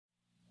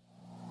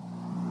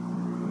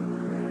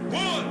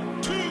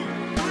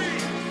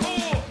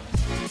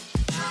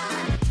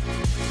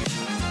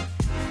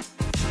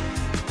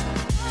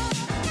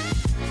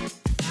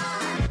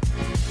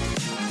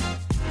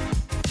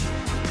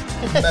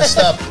messed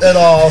up at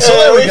all. So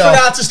there we go.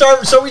 Forgot to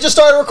start. So we just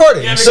started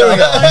recording. Yeah, So there we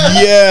go.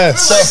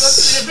 Yes. Let's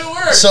see if it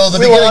works. So the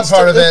beginning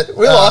part of it,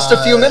 we lost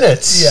a few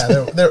minutes. Yeah,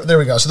 there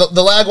we go. So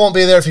the lag won't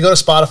be there if you go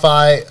to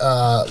Spotify,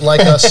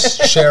 like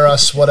us, share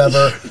us,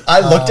 whatever. I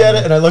looked at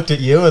it and I looked at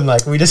you and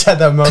like we just had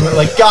that moment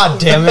like, God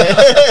damn it.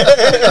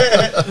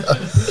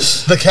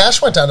 The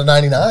cash went down to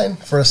 99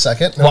 for a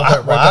second. And it went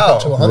right back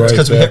up to 100. It's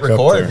because we hit back up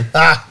record. there.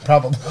 Ah,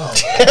 probably.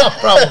 Yeah,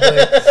 probably.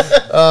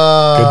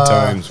 Good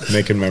times,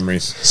 making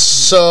memories.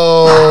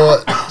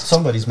 So,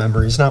 Somebody's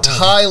memories, not mine.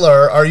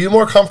 Tyler, are you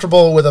more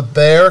comfortable with a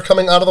bear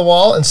coming out of the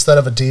wall instead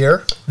of a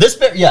deer? This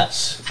bear,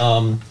 yes.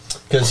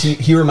 Because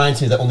he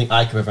reminds me that only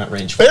I can prevent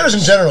range. Bears in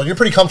general, you're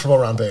pretty comfortable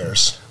around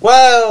bears.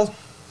 Well,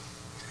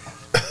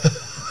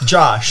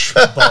 Josh.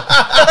 But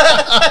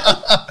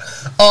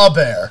A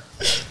bear.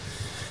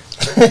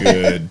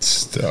 Good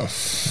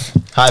stuff.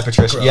 Hi,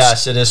 Patricia. Gross.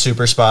 Yes, it is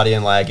super spotty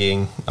and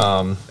lagging.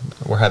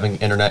 We're having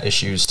internet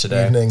issues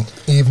today.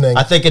 Evening.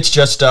 I think it's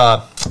just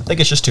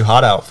too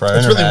hot out for our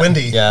It's internet. really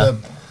windy. Yeah,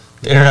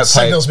 The internet pipe.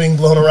 signal's being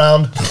blown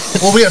around.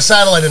 Well, we have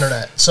satellite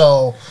internet,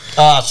 so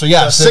So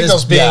yes, the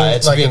signal's being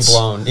it's like being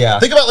blown. Yeah,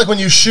 Think about like when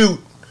you shoot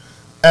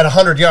at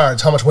 100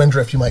 yards, how much wind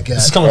drift you might get.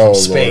 this is coming Oh, from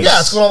space. Lord. Yeah,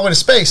 it's going all the way to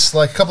space.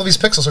 Like a couple of these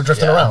pixels are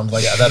drifting Yeah. around.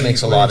 Like Yeah, that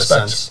makes a what do you lot of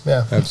expect? sense.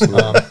 Yeah,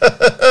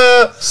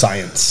 Absolutely.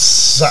 Science.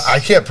 So I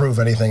can't prove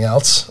anything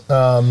else.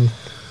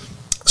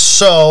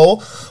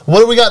 So what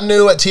do we got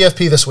new at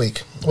TFP this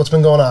week? What's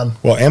been going on?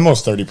 Well,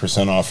 ammo's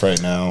 30% off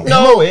right now.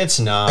 No, it's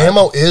not.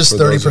 Ammo is For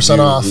those of 30%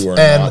 you off, who are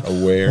and not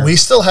aware. we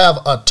still have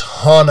a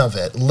ton of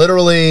it.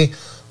 Literally,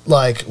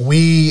 like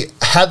we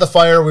had the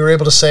fire, we were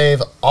able to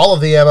save all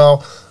of the ammo.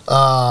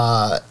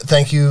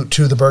 Thank you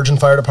to the Bergen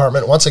Fire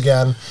Department once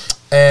again.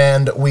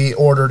 And we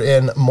ordered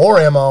in more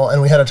ammo,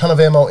 and we had a ton of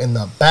ammo in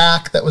the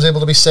back that was able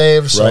to be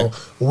saved. So Right.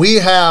 we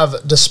have,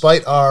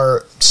 despite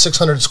our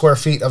 600 square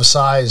feet of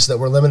size that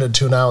we're limited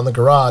to now in the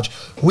garage,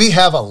 we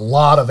have a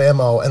lot of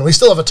ammo, and we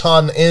still have a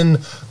ton in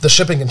the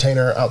shipping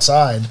container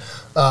outside.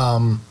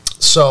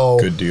 So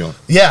Good deal.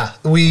 yeah,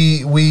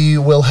 we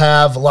will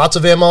have lots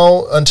of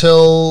ammo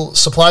until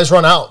supplies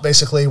run out.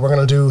 Basically, we're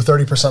going to do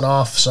 30%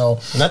 off. So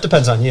And that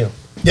depends on you.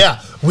 yeah,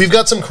 we've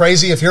got some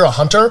crazy. If you're a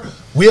hunter,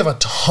 we have a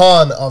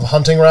ton of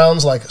hunting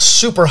rounds, like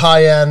super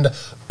high end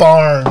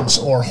Barnes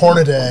or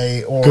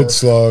Hornady or Good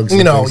slugs and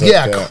You know, things like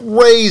yeah,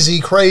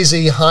 that.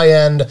 crazy high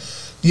end.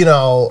 You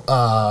know,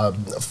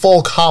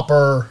 full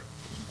copper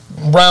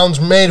rounds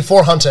made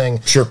for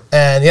hunting. Sure.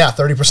 And yeah,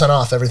 30%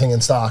 off everything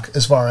in stock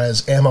as far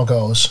as ammo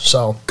goes.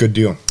 So Good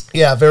deal.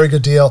 yeah, very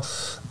good deal.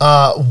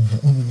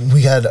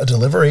 We had a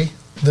delivery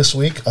this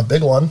week, a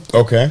big one.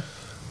 Okay.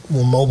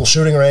 Little mobile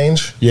shooting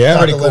range. Yeah. Got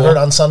Pretty delivered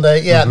cool. on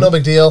Sunday. Yeah, no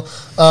big deal.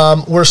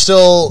 We're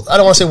still, I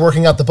don't want to say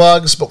working out the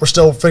bugs, but we're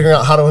still figuring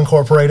out how to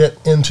incorporate it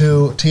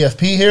into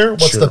TFP here.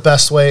 What's Sure. the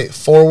best way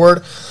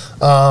forward?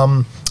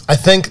 I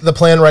think the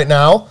plan right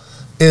now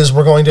is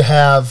we're going to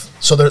have,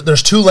 so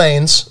there's 2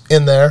 lanes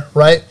in there,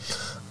 right?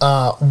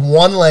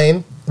 One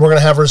lane we're going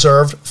to have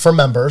reserved for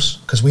members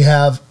because we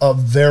have a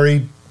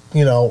very,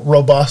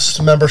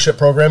 robust membership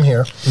program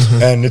here.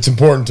 And it's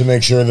important to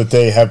make sure that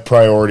they have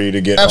priority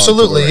to get onto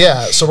Absolutely, the range.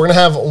 yeah. So we're gonna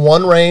have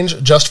one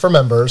range just for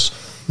members.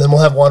 Then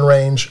we'll have one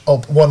range,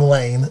 one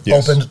lane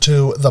Yes. opened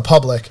to the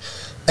public.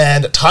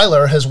 And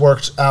Tyler has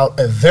worked out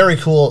a very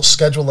cool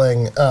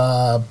scheduling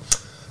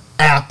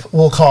app,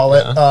 we'll call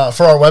it,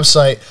 for our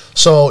website.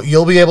 So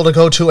you'll be able to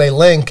go to a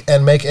link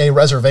and make a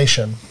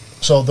reservation.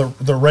 So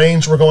the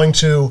range we're going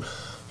to,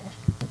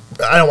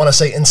 I don't want to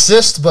say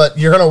insist, but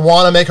you're going to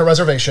want to make a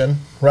reservation,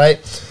 right?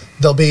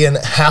 They'll be in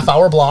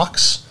half-hour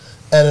blocks,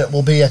 and it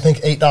will be, I think,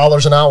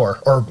 $8 an hour,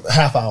 or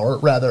half hour,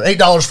 rather.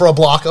 $8 for a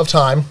block of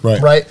time,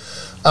 Right.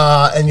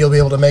 And you'll be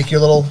able to make your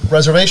little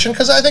reservation,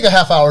 because I think a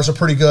half hour is a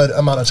pretty good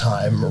amount of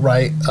time,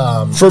 right?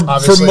 For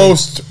Obviously-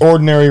 most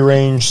ordinary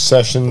range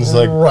sessions,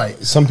 like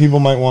Right. some people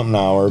might want an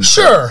hour. but-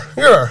 Sure.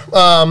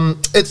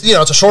 It's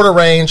it's a shorter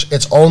range.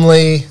 It's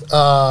only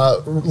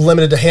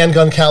limited to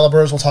handgun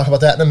calibers. We'll talk about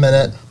that in a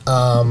minute.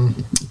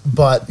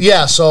 But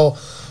yeah, so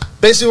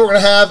basically what we're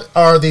going to have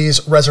are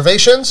these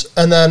reservations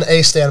and then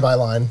a standby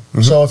line.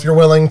 So if you're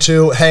willing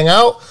to hang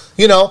out,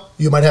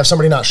 you might have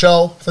somebody not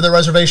show for their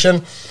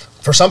reservation.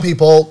 For some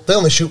people, they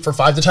only shoot for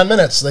 5 to 10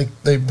 minutes.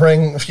 They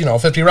bring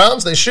 50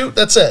 rounds, they shoot,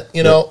 that's it.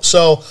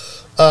 So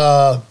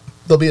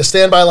there'll be a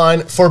standby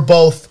line for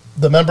both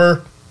the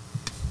member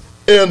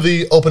and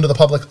the open to the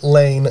public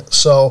lane.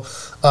 So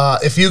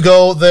if you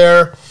go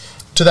there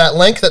to that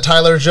link that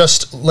Tyler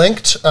just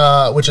linked,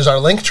 which is our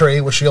link tree,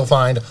 which you'll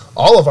find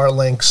all of our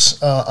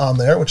links on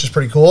there, which is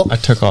pretty cool. I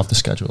took off the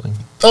scheduling.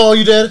 Oh,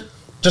 you did?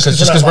 Just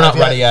because we're not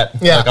live ready yet.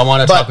 Yeah. Like, I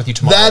want to But talk with you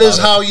tomorrow. That is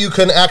about how you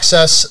can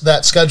access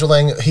that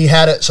scheduling. He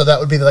had it, so that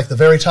would be like the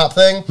very top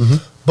thing.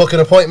 Book an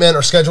appointment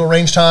or schedule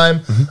range time.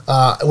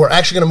 We're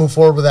actually going to move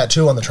forward with that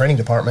too on the training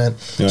department.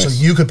 Nice. So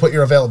you could put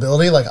your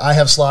availability. Like I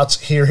have slots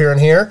here, here, and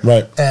here.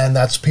 Right. And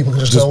that's people can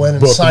just Just go in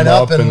and book sign them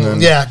up up and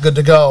and then- good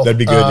to go. That'd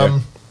be good, yeah.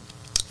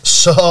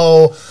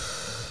 So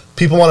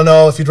people want to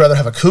know if you'd rather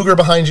have a cougar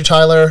behind you,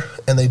 Tyler,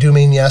 and they do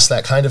mean yes,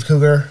 that kind of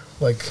cougar.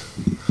 Like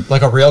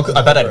Like a real,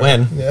 I bet I'd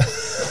win. Yeah.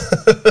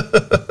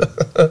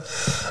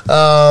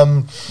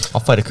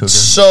 I'll fight a cougar.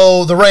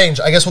 So the range,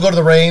 I guess we'll go to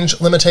the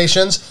range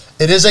limitations.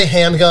 It is a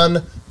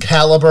handgun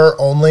caliber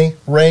only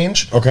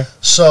range. Okay.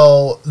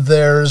 So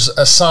there's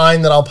a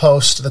sign that I'll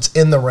post that's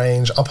in the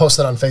range. I'll post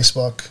it on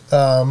Facebook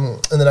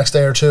in the next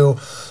day or two.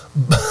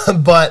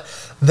 But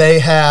they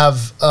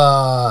have,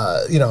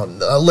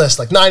 a list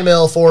like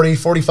 9mm, 40,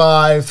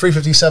 45,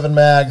 357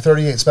 mag,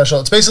 38 special.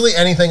 It's basically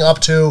anything up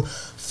to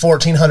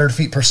 1,400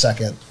 feet per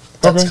second.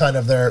 That's kind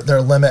of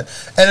their limit.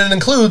 And it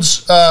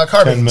includes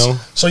carbines. 10 mil.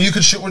 So you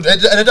could shoot, and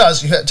it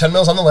does. You hit 10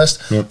 mils on the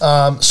list. Yep.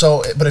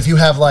 But if you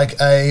have like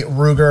a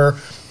Ruger,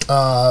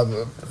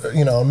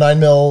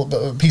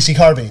 9mm PC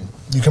carbine,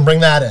 you can bring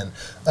that in.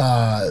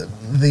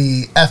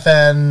 The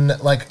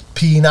FN like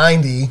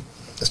P90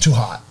 is too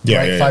hot,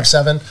 right?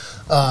 5.7.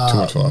 Too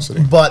much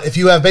velocity. But if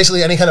you have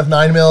basically any kind of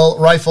 9mm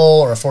rifle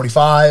or a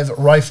 45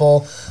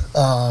 rifle,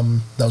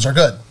 those are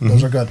good.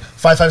 Those are good.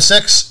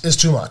 5.56 is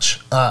too much.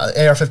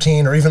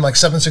 AR-15 or even like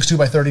 7.62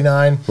 by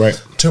 39.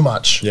 Right. Too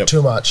much. Yep.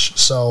 Too much.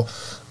 So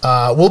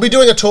we'll be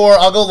doing a tour.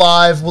 I'll go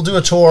live. We'll do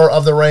a tour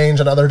of the range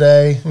another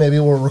day. Maybe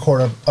we'll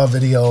record a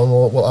video and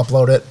we'll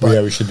upload it. But,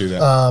 Yeah, we should do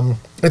that.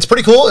 it's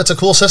pretty cool. It's a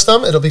cool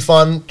system. It'll be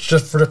fun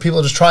just for the people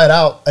to just try it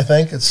out, I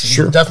think. It's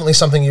definitely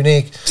something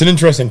unique. It's an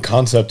interesting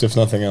concept, if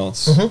nothing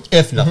else.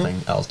 If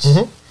nothing else.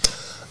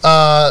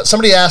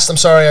 Somebody asked, I'm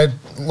sorry, I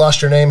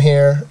lost your name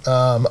here.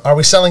 Are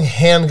we selling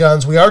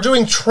handguns? We are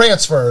doing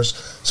transfers.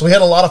 So we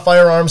had a lot of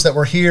firearms that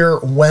were here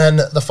when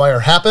the fire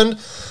happened,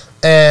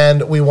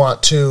 and we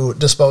want to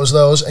dispose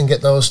those and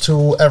get those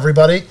to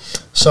everybody.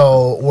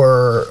 So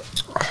we're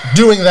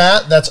doing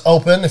that. That's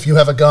open. If you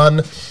have a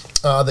gun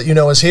that you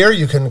know is here,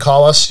 you can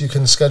call us. You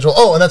can schedule.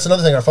 Oh, and that's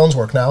another thing. Our phones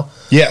work now.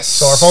 Yes.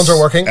 So our phones are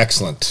working.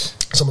 Excellent.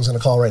 Someone's going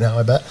to call right now,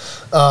 I bet.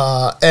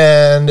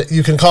 And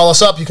you can call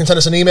us up. You can send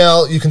us an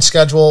email. You can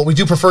schedule. We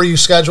do prefer you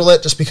schedule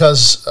it just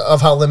because of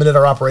how limited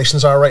our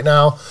operations are right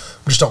now.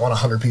 We just don't want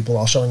 100 people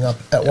all showing up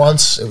at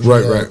once. It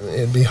would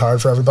It'd be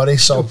hard for everybody.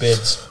 So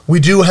we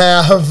do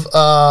have,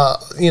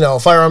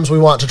 firearms we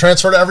want to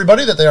transfer to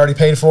everybody that they already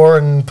paid for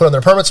and put on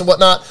their permits and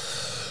whatnot.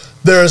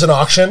 There is an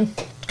auction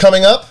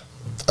coming up.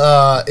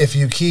 If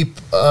you keep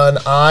an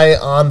eye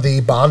on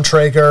the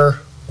Bontrager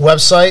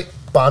website,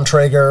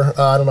 Bontrager,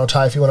 I don't know,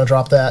 Ty, if you want to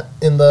drop that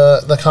in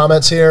the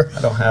comments here.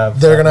 I don't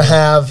have. They're going to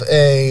have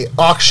a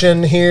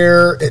auction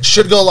here. It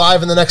should go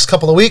live in the next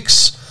couple of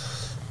weeks,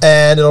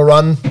 and it'll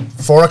run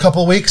for a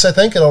couple of weeks, I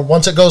think.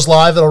 Once it goes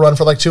live, it'll run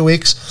for like 2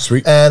 weeks.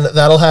 Sweet. And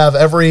that'll have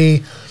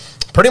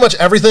pretty much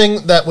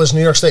everything that was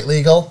New York State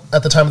legal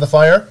at the time of the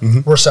fire,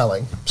 we're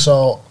selling.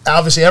 So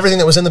obviously everything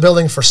that was in the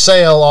building for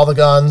sale, all the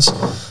guns,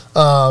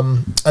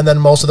 and then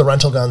most of the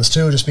rental guns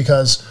too, just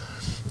because,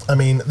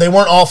 they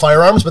weren't all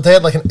firearms, but they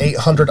had like an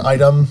 800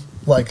 item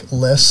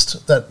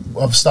list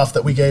of stuff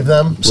that we gave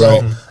them.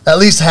 So at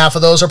least half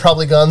of those are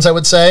probably guns, I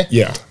would say.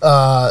 Yeah.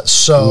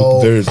 So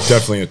there's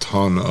definitely a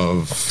ton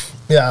of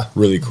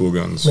really cool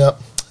guns.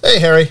 Yep. Hey,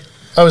 Harry.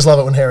 I always love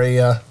it when Harry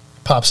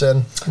pops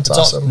in. It's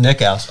awesome.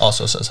 Nick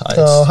also says hi.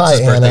 Oh, hi, it's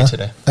his Anna. birthday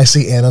today. I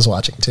see Anna's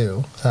watching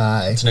too.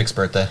 Hi. It's Nick's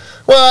birthday.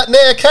 What,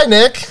 Nick? Hi,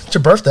 Nick. It's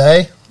your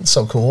birthday. It's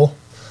so cool.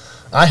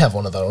 I have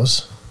one of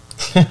those.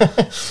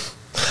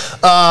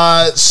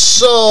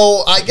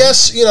 So I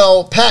guess,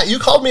 Pat, you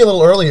called me a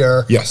little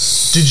earlier.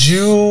 Yes. Did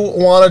you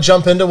want to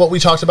jump into what we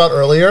talked about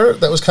earlier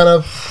that was kind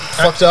of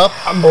fucked up?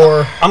 I'm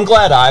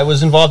glad I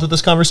was involved with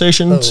this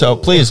conversation, so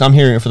please, I'm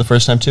hearing it for the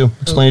first time too.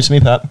 Explain it to me,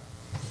 Pat.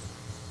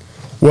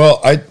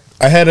 Well, I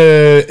had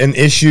an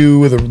issue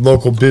with a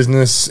local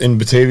business in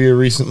Batavia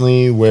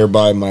recently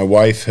whereby my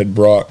wife had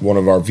brought one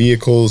of our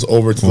vehicles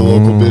over to the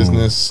local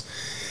business,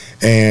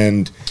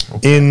 and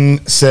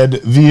in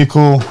said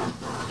vehicle,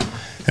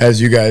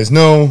 as you guys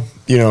know,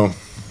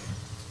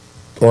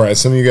 or as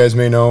some of you guys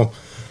may know,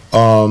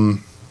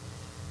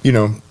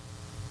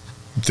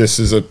 this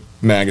is a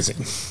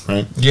magazine,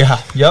 right? Yeah,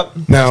 yep.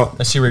 Now,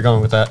 I see where you're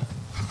going with that.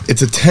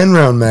 it's a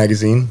 10-round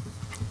magazine,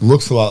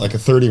 looks a lot like a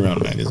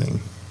 30-round magazine.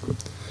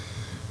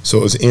 So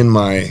it was in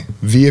my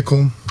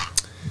vehicle,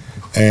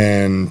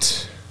 and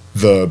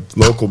the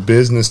local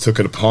business took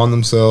it upon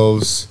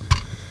themselves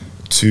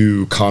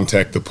to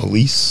contact the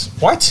police.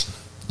 What?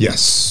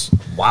 Yes.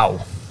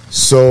 Wow.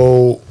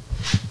 So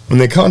when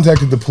they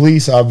contacted the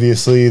police,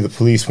 obviously the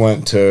police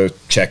went to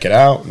check it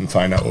out and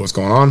find out what was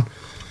going on,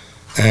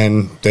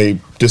 and they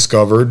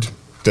discovered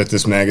that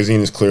this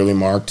magazine is clearly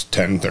marked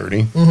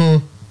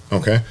 1030.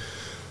 Okay.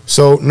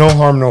 So no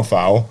harm, no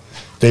foul.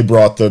 They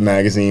brought the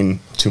magazine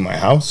to my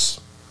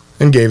house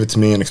and gave it to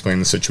me and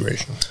explained the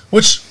situation.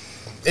 Which,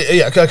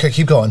 okay,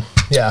 keep going.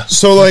 Yeah.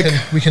 So,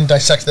 we can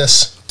dissect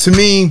this. To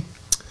me,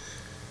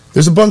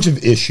 there's a bunch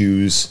of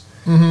issues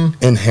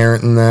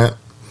inherent in that.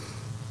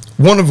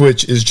 One of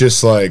which is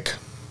just,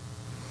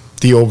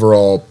 the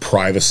overall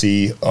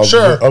privacy of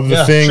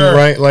the thing,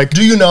 right?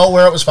 Do you know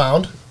where it was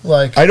found?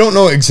 I don't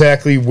know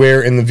exactly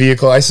where in the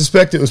vehicle. I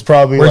suspect it was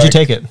probably, Where'd you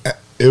take it?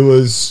 It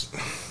was...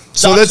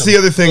 So that's the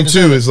other thing,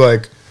 too, is,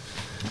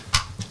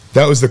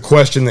 that was the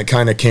question that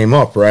kind of came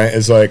up, right?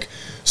 Is like,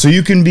 so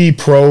you can be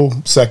pro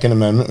Second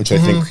Amendment, which I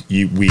think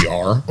we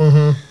are.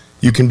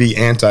 You can be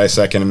anti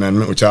Second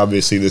Amendment, which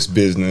obviously this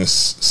business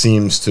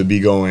seems to be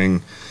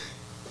going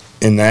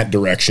in that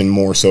direction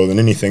more so than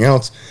anything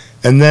else.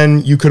 And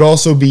then you could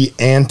also be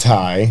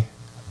anti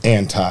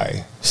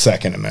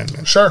Second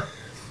Amendment. Sure.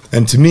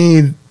 And to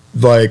me,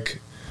 like,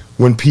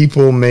 when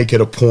people make it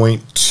a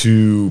point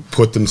to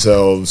put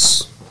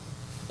themselves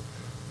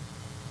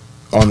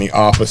on the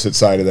opposite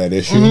side of that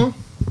issue,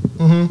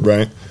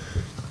 right?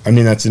 I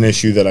mean, that's an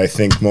issue that I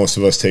think most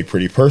of us take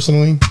pretty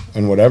personally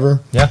and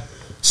whatever. Yeah.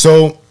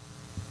 So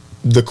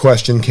the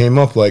question came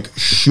up, like,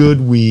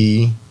 should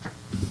we,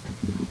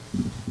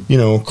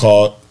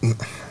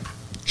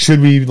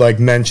 should we, like,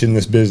 mention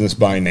this business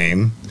by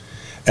name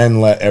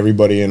and let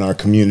everybody in our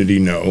community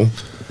know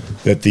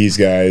that these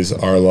guys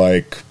are,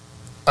 like...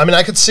 I mean,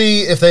 I could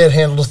see if they had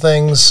handled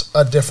things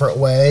a different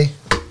way.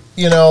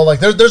 Like,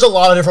 there's a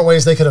lot of different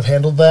ways they could have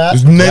handled that.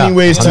 There's many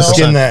ways to 100%.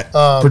 skin that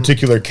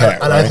particular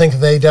cat, And right? I think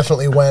they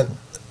definitely went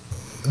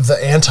the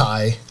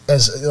anti,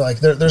 as, like,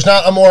 there's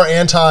not a more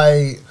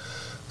anti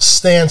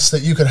stance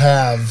that you could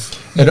have,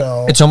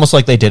 It's almost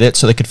like they did it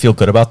so they could feel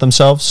good about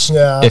themselves.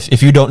 Yeah.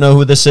 If you don't know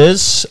who this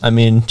is, I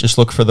mean, just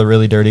look for the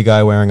really dirty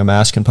guy wearing a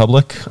mask in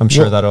public. I'm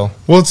sure that'll...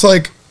 Well, it's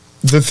like,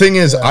 the thing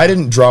is, I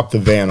didn't drop the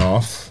van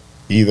off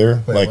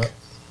either. Wait, like... what?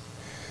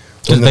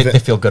 They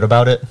feel good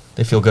about it.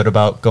 They feel good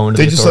about going to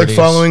They the just authorities.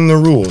 like following the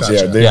rules. Gotcha.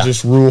 Yeah, they're Yeah.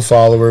 just rule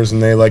followers,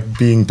 and they like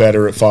being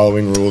better at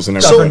following rules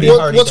and So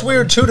everything. what's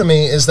weird too to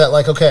me is that,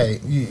 like, okay,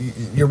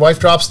 your wife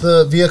drops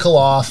the vehicle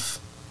off,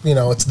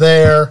 it's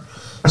there.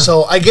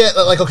 So I get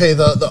that, like, okay,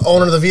 the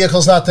owner of the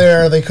vehicle's not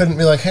there. They couldn't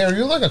be like, hey, are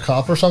you like a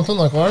cop or something?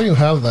 Like, why do you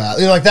have that?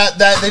 Like that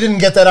they didn't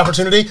get that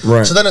opportunity.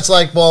 Right. So then it's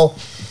like, well,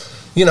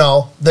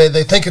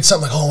 they think it's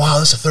something like, oh wow,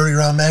 this is a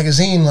 30-round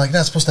magazine. Like,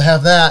 not supposed to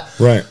have that.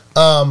 Right.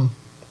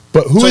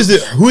 But who is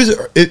it?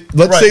 Let's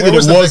Right, say where that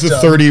was it the was a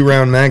victim?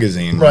 30-round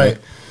magazine. Right.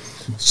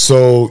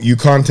 So you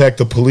contact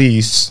the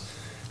police,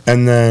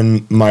 and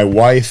then my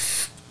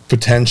wife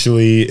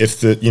potentially,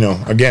 if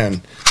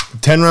again,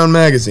 10-round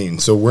magazine.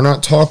 So we're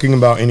not talking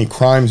about any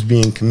crimes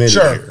being committed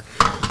Sure. here,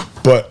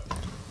 but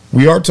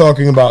we are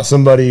talking about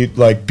somebody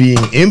like being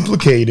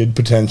implicated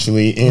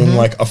potentially in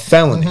like a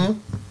felony.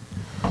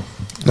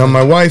 Now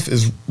my wife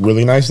is a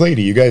really nice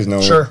lady. You guys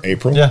know Sure.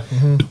 April. Yeah.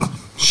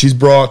 She's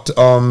brought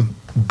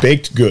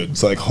baked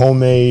goods, like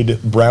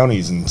homemade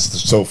brownies and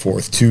so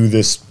forth, to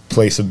this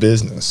place of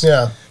business.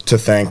 Yeah. To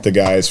thank the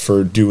guys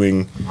for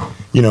doing,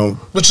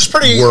 Which is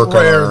pretty work on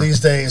rare our these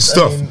days.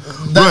 stuff. I mean,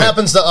 that Right.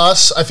 happens to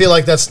us. I feel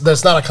like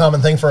that's not a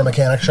common thing for a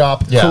mechanic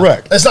shop. Yeah.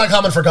 correct. It's not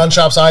common for gun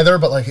shops either,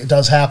 but like it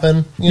does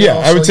happen. Yeah,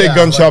 I would say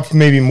gun like, shops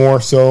maybe more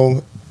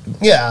so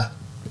Yeah.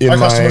 in Our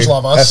my customers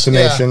love us.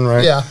 estimation, Yeah.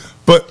 right? Yeah.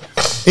 But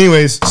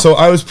anyways, so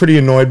I was pretty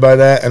annoyed by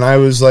that, and I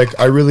was like,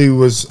 I really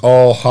was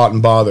all hot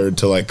and bothered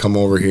to like come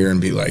over here and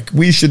be like,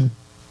 we should,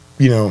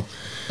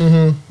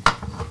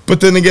 But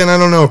then again, I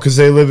don't know, because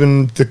they live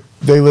in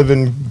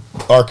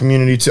our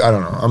community too. I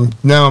don't know.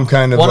 I'm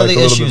kind of One like of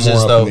the a little issues bit more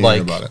is up though, in the air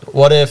like, about it.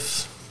 what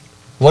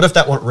if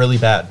that went really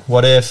bad?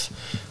 What if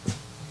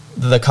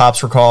the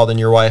cops were called and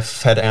your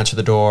wife had to answer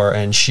the door,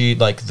 and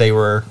they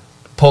were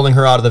pulling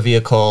her out of the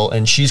vehicle,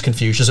 and she's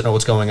confused, she doesn't know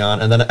what's going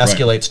on, and then it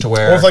escalates to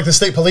where Or if like the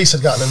state police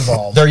had gotten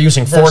involved. They're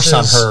using force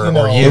on her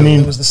or you. I mean,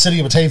 it was the city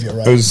of Batavia,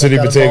 right? It was the city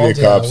of That got Batavia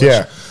involved, cops, which,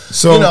 yeah.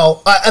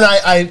 So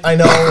I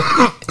know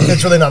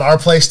it's really not our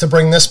place to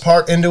bring this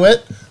part into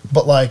it,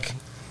 but like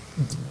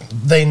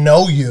they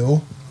know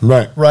you,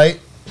 right?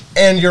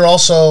 And you're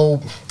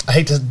also, I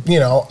hate to,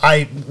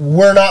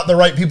 we're not the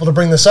right people to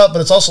bring this up,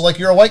 but it's also like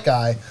you're a white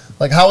guy.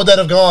 Like, how would that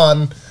have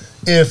gone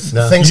if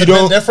things had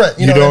been different?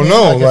 You don't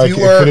know. Like, if it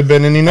you were, could have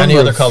been any number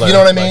other of color. you know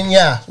what I mean?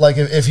 Yeah. Like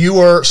if you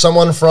were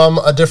someone from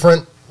a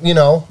different,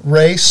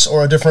 race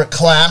or a different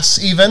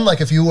class, even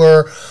like if you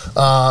were,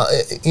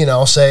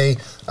 say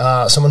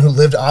someone who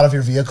lived out of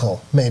your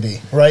vehicle,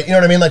 maybe, right? You know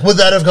what I mean? Like, would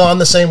that have gone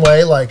the same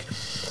way? Like,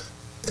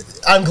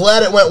 I'm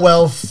glad it went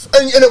well,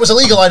 and it was a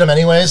legal item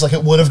anyways. Like,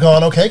 it would have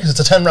gone okay because it's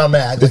a 10-round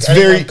mag. Like,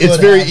 It's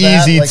very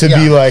easy to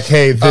be yeah. like,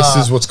 hey, this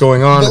is what's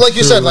going on. But like you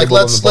It's said, like labeled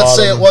on let's the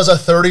say it bottom. was a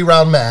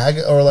 30-round mag,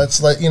 or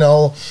let's let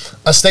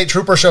a state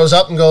trooper shows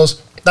up and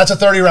goes, "That's a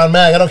 30-round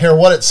mag. I don't care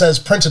what it says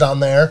printed on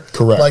there."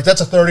 Correct. Like,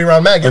 that's a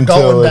 30-round mag. You're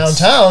Until going it's-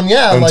 downtown,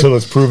 yeah. until like,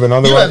 it's proven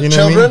otherwise. you have You know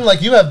what I children, mean?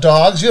 like you have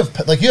dogs, you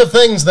have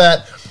things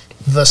that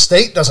the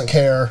state doesn't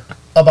care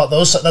about.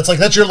 Those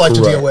that's your life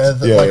to deal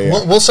Correct. with. Yeah, like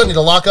yeah. We'll send you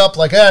to lock up.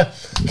 Like,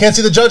 can't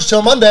see the judge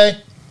till Monday.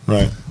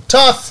 Right.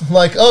 Tough.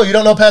 Like, oh, you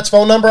don't know Pat's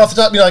phone number off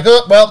the top. You're like,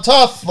 oh, well,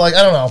 tough. Like,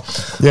 I don't know.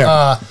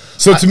 Yeah.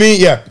 So to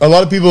me, a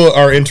lot of people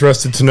are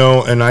interested to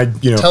know, and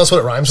Tell us what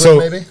it rhymes so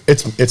with, maybe.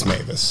 it's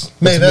Mavis.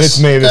 Mavis. It's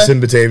Mavis Okay. in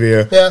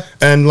Batavia. Yeah.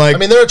 And like, I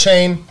mean, they're a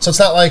chain, so it's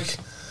not like,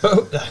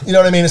 you know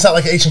what I mean? It's not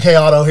like H&K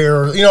Auto here.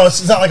 Or,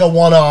 it's not like a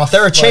one-off.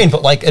 they're a chain,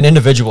 but like an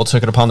individual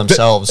took it upon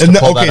themselves to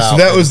pull that out. so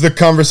that was the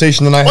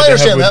conversation that I had to have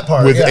understand with, that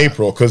part, with yeah.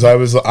 April, because I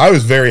was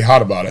very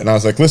hot about it, and I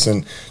was like,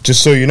 listen,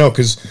 just so you know,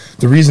 because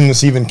the reason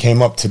this even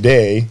came up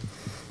today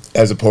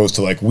as opposed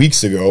to like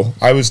weeks ago,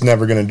 I was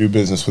never going to do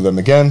business with them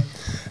again.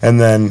 And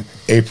then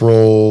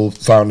April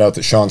found out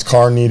that Sean's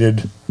car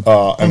needed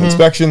an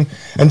inspection,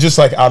 and just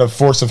like out of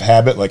force of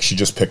habit, like she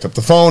just picked up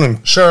the phone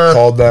and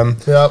called them.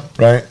 Yep.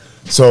 Right.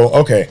 So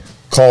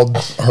called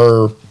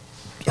her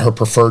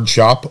preferred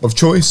shop of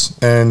choice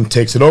and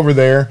takes it over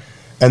there,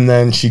 and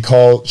then she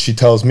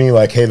tells me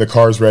like, hey, the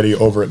car's ready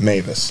over at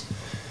Mavis.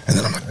 And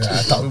then I'm like,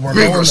 I thought we weren't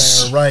going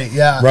there. Right,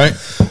 yeah. Right?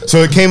 So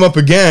it came up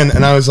again,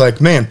 and I was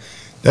like, man,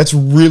 that's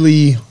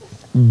really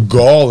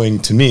galling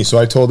to me. So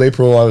I told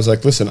April, I was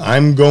like, listen,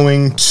 I'm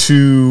going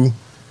to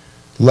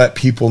let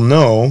people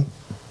know,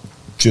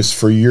 just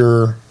for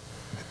your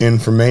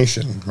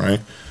information,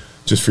 right?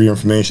 Just for your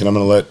information, I'm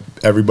going to let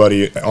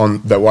everybody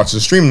that watches the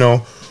stream know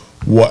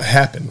what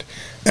happened.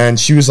 And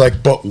she was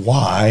like, but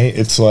why?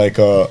 It's like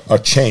a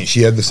change.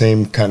 She had the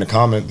same kind of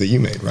comment that you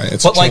made, right?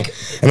 It's but a change.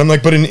 And I'm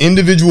like, but an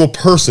individual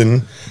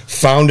person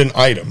found an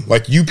item.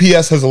 Like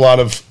UPS has a lot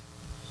of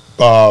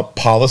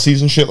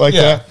policies and shit like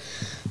that.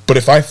 But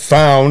if I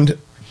found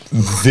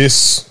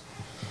this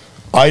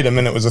item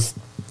and it was a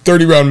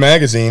 30-round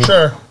magazine,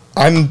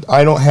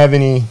 I don't have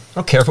any. I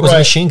don't care if it was a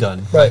machine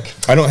gun. Right.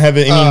 I don't have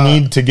any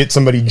need to get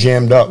somebody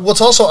jammed up.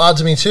 What's also odd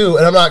to me too,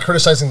 and I'm not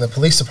criticizing the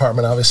police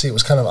department. Obviously, it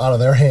was kind of out of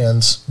their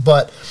hands.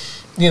 But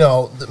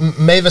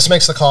Mavis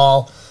makes the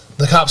call.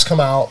 The cops come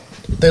out.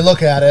 They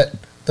look at it.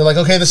 They're like,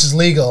 "Okay, this is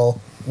legal.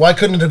 Why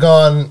couldn't it have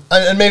gone?"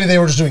 And maybe they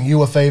were just doing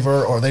you a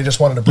favor, or they just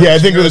wanted to. Bring I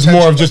think it was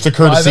more of just a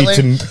courtesy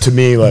to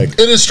me. Like,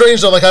 it is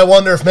strange though. Like, I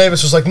wonder if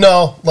Mavis was like,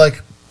 "No,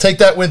 like." Take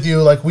that with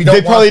you. Like we don't.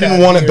 They probably didn't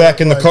want it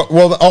back in the car.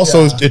 Well,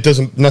 also it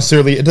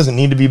doesn't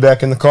need to be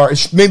back in the car.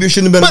 Maybe it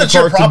shouldn't have been in the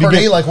car. But it's your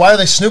property. Like why are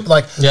they snooping?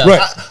 Like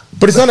right.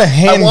 But it's not a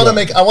handgun.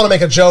 I want to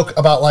make a joke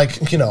about like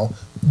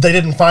they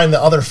didn't find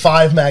the other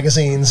 5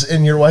 magazines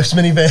in your wife's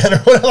minivan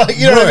or whatever. Like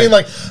what I mean?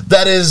 Like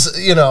that is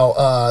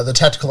the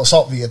tactical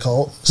assault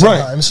vehicle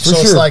sometimes. Right.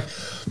 So it's like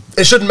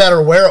it shouldn't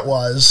matter where it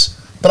was.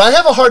 But I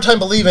have a hard time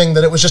believing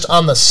that it was just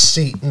on the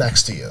seat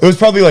next to you. It was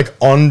probably like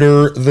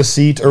under the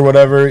seat or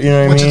whatever. You know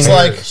what I mean? Which is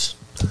like,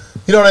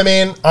 you know what I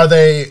mean? Are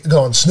they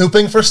going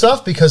snooping for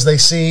stuff because they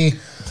see,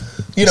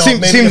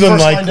 maybe seems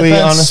unlikely,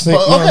 honestly.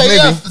 Okay,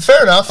 yeah,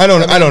 fair enough. I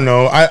don't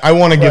know. I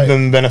want to give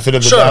them the benefit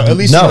of the doubt, at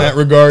least in that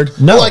regard.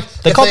 No, like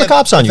they called the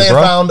cops on you, bro. If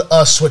they found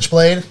a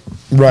switchblade,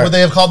 right? Would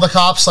they have called the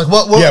cops? Like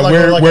what? Yeah,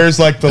 where's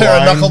like the pair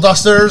line? of knuckle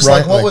dusters? Right,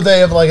 like what would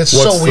they have? Like it's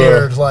so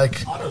weird.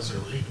 Like autos are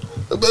legal.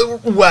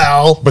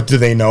 Well, but do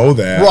they know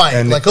that? Right,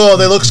 and like,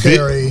 they look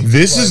scary.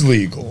 This is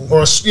legal,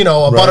 or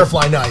a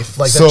butterfly knife,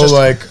 like so, that just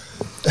like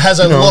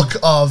has a look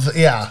of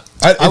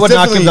I would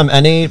not give them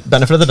any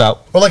benefit of the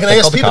doubt. Or like an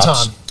ASP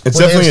baton. It's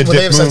definitely a dick Would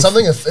they have said move.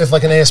 something if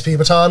like an ASP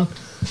baton?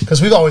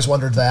 Because we've always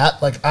wondered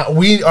that. Like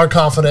we are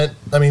confident.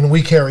 I mean,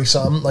 we carry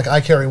some. Like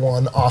I carry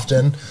one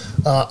often.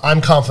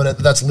 I'm confident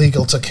that's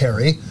legal to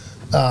carry,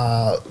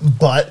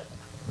 but.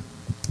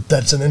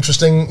 That's an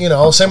interesting,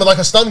 same with like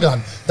a stun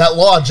gun. That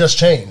law just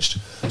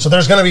changed. So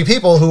there's going to be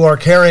people who are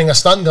carrying a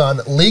stun gun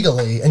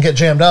legally and get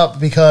jammed up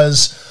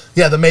because,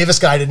 the Mavis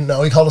guy didn't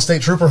know. He called a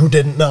state trooper who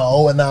didn't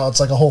know, and now it's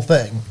like a whole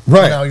thing.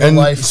 Right. And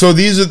now so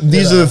these are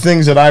the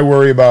things that I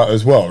worry about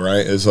as well,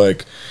 right? Is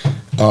like,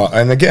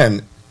 and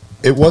again,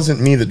 it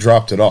wasn't me that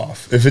dropped it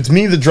off. If it's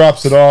me that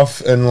drops it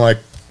off and like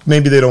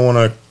maybe they don't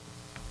want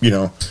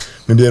to,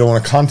 maybe they don't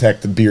want to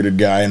contact the bearded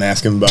guy and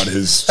ask him about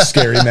his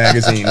scary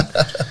magazine.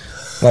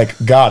 Like,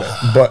 got it.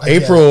 But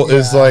April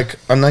is like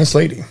a nice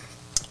lady.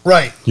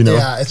 Right.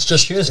 Yeah, it's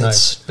just... She is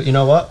nice. But you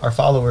know what? Our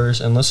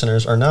followers and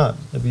listeners are not.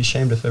 They'd be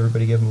ashamed if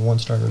everybody gave them a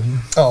 1-star review.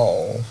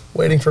 Oh,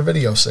 waiting for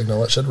video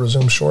signal. It should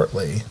resume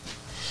shortly.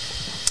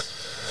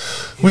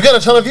 We've got a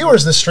ton of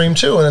viewers this stream,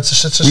 too, and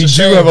it's just we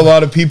do have a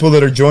lot of people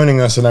that are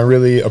joining us, and I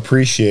really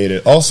appreciate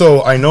it.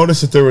 Also, I noticed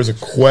that there was a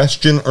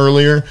question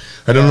earlier.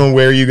 I don't know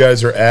where you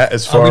guys are at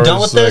as far as... Are we done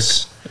with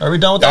this? Are we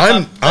done with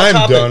that?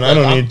 I'm done. I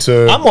don't need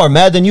to... I'm more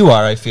mad than you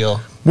are, I feel.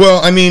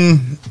 Well, I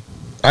mean,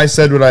 I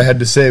said what I had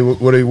to say.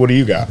 What do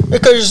you got?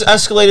 It could have just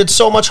escalated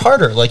so much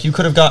harder. Like, you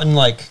could have gotten,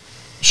 like,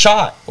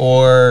 shot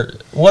or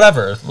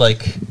whatever.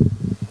 Like,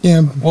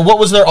 yeah. Well, what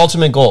was their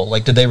ultimate goal?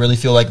 Like, did they really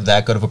feel like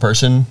that good of a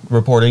person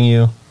reporting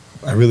you?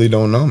 I really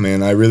don't know,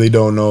 man. I really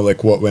don't know,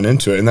 like, what went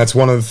into it. And that's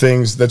one of the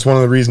things, that's one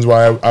of the reasons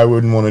why I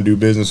wouldn't want to do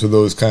business with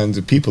those kinds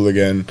of people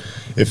again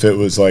if it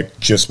was, like,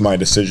 just my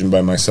decision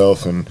by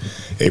myself and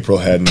April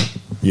hadn't,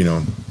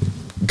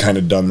 kind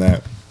of done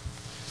that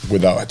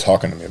without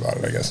talking to me about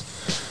it, I guess.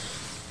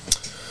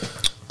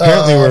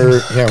 Apparently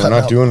we're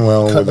not doing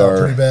well with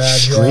our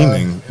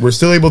streaming. Yeah. We're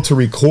still able to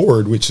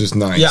record, which is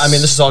nice. Yeah, I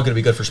mean, this is all going to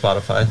be good for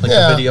Spotify. Like,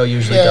 the video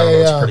usually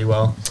downloads pretty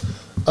well.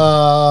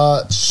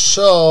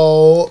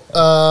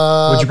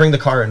 What'd you bring the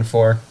car in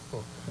for?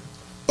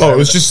 Oh, it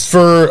was just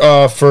for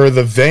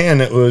the van.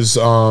 It was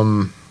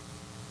an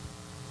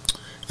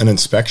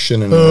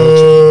inspection and an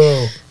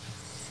oil change.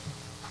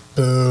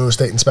 Boo,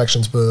 state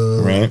inspections,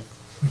 boo. Right.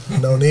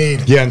 No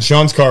need. Yeah, and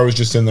Sean's car was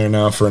just in there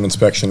now for an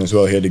inspection as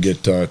well. He had to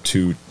get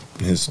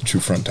his two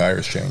front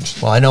tires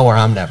changed. Well, I know where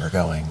I'm never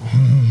going.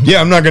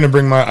 Yeah, I'm not gonna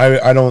bring my.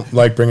 I don't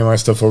like bringing my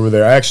stuff over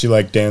there. I actually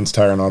like Dan's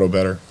Tire and Auto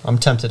better. I'm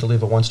tempted to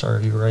leave a 1-star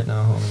review right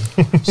now,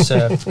 homie.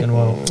 Sad fucking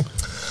won't.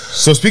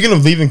 So speaking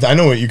of leaving, I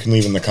know what you can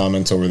leave in the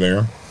comments over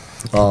there.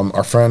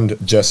 Our friend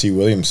Jesse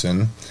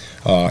Williamson,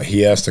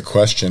 he asked a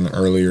question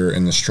earlier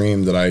in the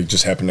stream that I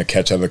just happened to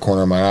catch out of the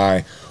corner of my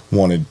eye.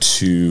 Wanted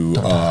to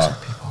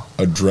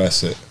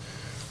address it.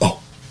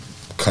 Oh,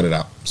 cut it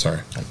out. Sorry.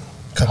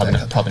 Probably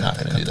not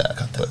going to do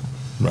that. But.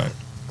 Right.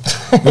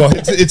 Well,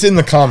 it's in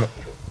the comment.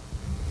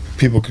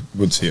 People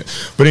would see it.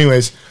 But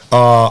anyways,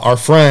 our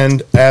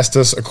friend asked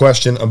us a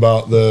question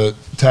about the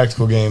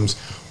tactical games.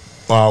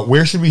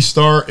 Where should we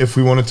start if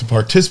we wanted to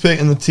participate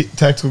in the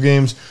tactical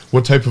games?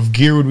 What type of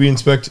gear would we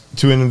expect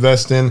to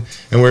invest in?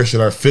 And where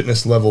should our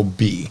fitness level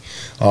be?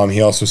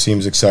 He also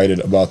seems excited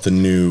about the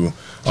new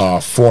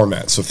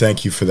format. So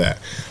thank you for that.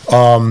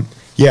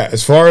 Yeah,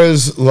 as far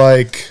as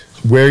like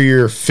where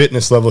your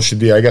fitness level should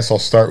be, I guess I'll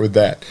start with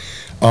that.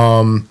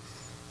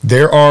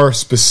 There are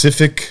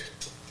specific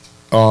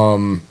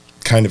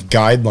kind of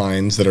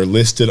guidelines that are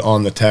listed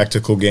on the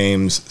Tactical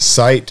Games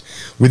site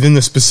within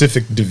the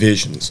specific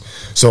divisions.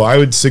 So I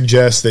would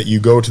suggest that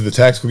you go to the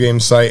Tactical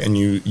Games site and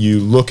you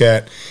look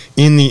at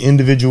in the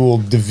individual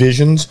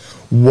divisions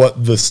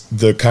what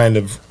the kind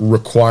of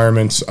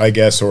requirements, I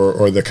guess,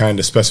 or the kind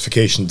of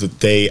specifications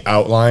that they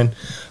outline.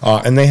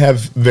 And they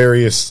have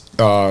various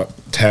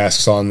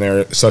tasks on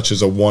there, such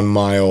as a 1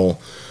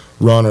 mile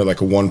run or like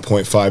a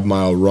 1.5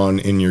 mile run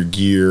in your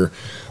gear.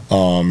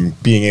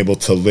 Being able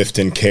to lift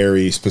and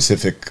carry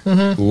specific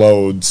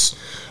loads,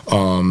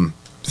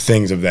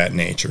 things of that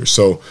nature.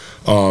 So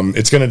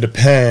it's going to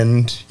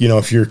depend,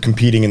 if you're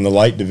competing in the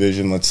light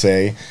division, let's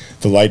say,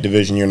 the light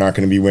division, you're not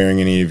going to be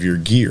wearing any of your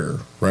gear,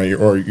 right?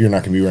 Or you're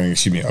not going to be wearing,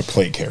 a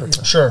plate carrier.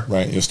 Sure.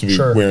 Right? You're supposed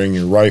to be wearing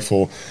your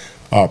rifle,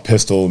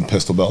 pistol, and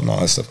pistol belt and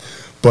all that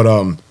stuff.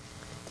 But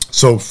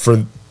so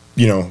for,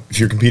 if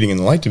you're competing in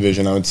the light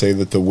division, I would say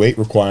that the weight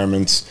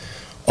requirements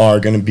are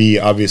going to be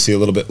obviously a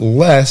little bit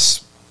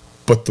less,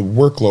 but the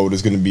workload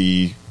is going to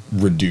be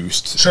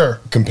reduced. Sure.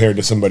 Compared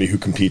to somebody who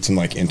competes in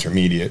like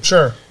intermediate.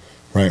 Sure.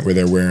 Right, where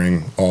they're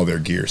wearing all their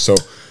gear. So,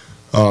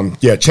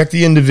 check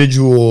the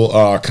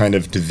individual kind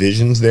of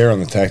divisions there on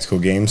the Tactical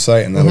Game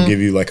site, and that'll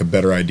give you like a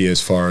better idea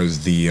as far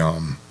as the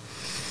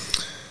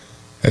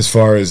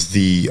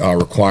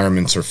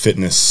requirements or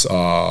fitness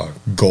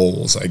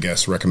goals, I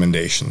guess,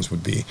 recommendations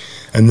would be.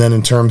 And then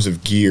in terms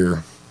of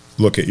gear,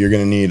 you're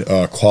going to need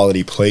a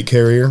quality plate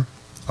carrier.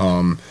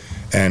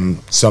 And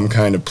some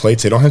kind of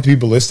plates. They don't have to be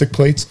ballistic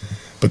plates,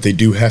 but they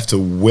do have to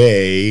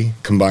weigh,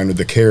 combined with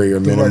the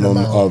carrier, minimum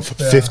of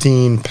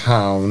 15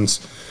 pounds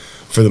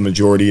for the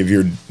majority of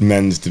your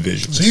men's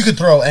divisions. So you could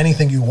throw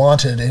anything you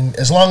wanted, and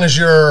as long as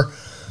your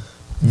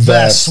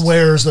vest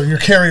wears your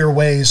carrier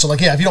weighs. So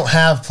like, if you don't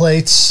have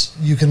plates,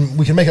 we can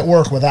make it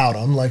work without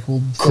them. Like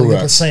we'll fill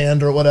it with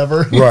sand or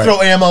whatever. Right.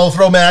 Throw ammo,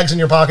 throw mags in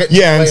your pocket.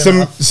 Yeah, and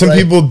some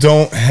people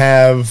don't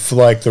have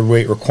like the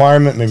weight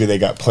requirement. Maybe they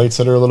got plates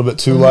that are a little bit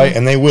too light,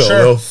 and they will. Sure.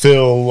 They'll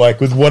fill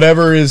like with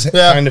whatever is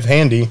kind of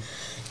handy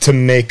to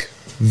make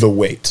the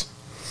weight.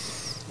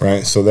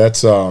 Right. So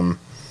that's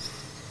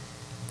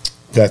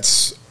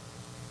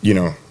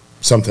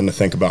something to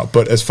think about.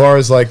 But as far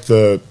as like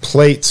the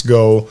plates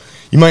go,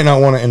 you might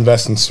not want to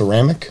invest in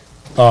ceramic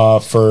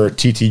for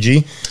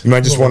TTG. You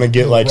might just want to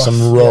get like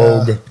some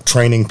Rogue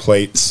training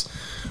plates,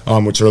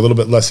 which are a little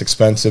bit less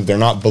expensive. They're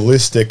not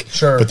ballistic,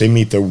 but they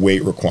meet the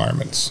weight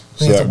requirements.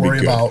 So you have to worry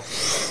about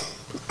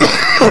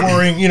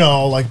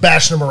like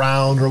bashing them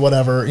around or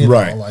whatever.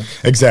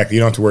 Exactly.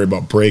 You don't have to worry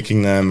about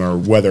breaking them or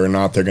whether or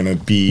not they're going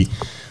to be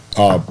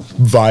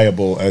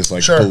viable as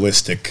like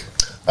ballistic.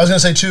 I was going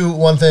to say too,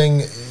 one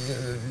thing,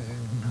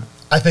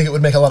 I think it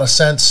would make a lot of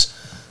sense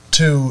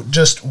to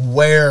just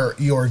wear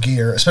your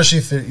gear, especially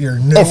if you're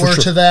newer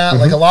to that.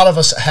 Like a lot of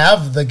us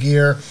have the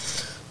gear,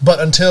 but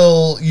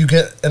until you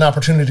get an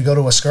opportunity to go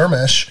to a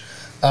skirmish,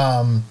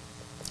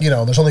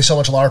 there's only so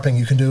much LARPing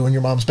you can do in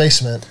your mom's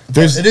basement.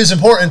 It is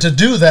important to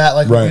do that,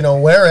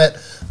 wear it,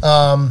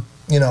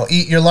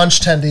 eat your lunch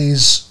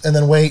tendies, and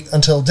then wait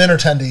until dinner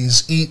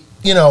tendies,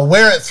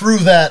 wear it through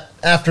that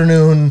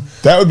afternoon.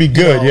 That would be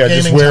good.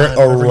 Just wear it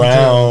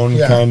around,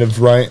 kind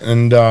of, right?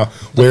 And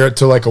wear it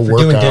to like a workout.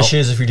 If you're doing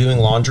dishes, if you're doing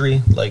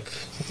laundry, like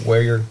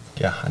wear your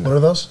What are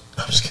those?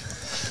 I'm just kidding.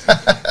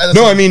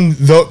 No, I mean,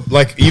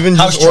 even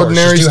just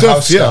ordinary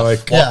stuff.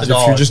 If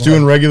you're just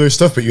doing regular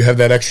stuff, but you have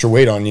that extra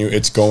weight on you,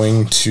 it's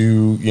going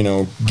to,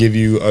 give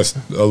you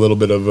a little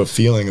bit of a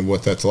feeling of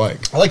what that's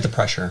like. I like the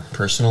pressure,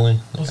 personally.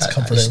 It's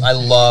comforting. I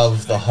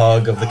love the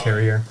hug of the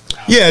carrier.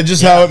 Yeah,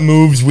 just how it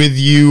moves with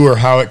you, or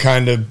how it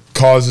kind of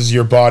causes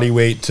your body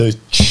weight to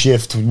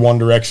shift one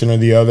direction or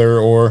the other,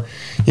 or,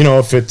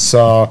 if it's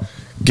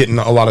getting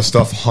a lot of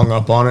stuff hung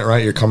up on it,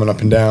 right? You're coming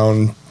up and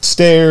down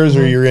stairs,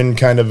 or you're in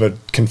kind of a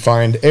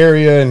confined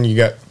area and you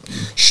got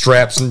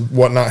straps and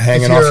whatnot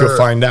hanging off, you'll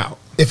find out.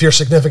 If your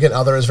significant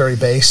other is very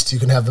based, you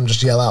can have them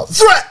just yell out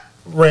 "threat"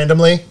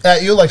 randomly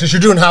at you, like just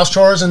you're doing house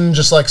chores and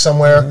just like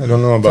somewhere I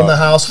don't know about from the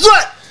house.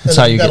 Threat! That's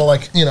how you get.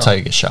 That's how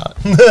you get shot.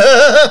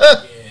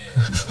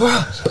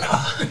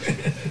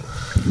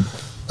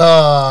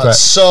 Right.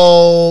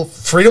 So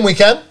Freedom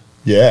Weekend.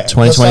 Yeah. Let's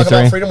talk 2023.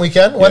 about Freedom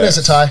Weekend. When is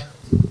Yes. it, Ty?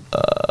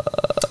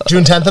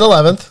 June 10th and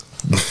 11th.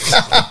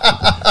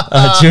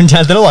 June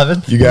 10th and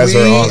 11th. You guys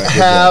We are on it. Good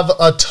have job.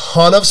 a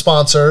ton of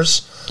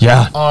sponsors.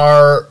 Yeah.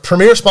 Our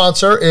premier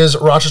sponsor is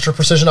Rochester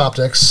Precision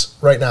Optics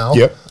right now.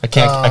 Yep. I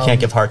can't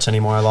give hearts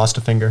anymore. I lost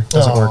a finger.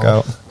 Doesn't work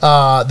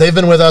out. They've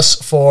been with us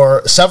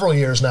for several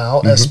years now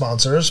Mm-hmm. as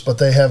sponsors, but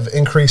they have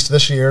increased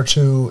this year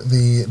to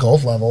the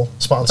gold level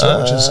sponsor,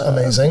 which is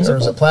amazing. Or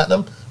is it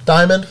platinum?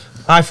 Diamond?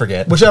 I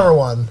forget. Whichever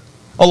one.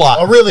 A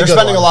lot. A really They're good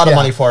spending one, a lot of yeah.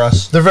 money for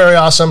us. They're very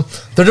awesome.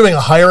 They're doing a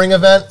hiring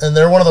event, and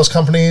they're one of those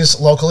companies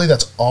locally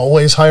that's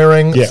always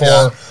hiring Yeah. for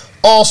Yeah.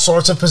 all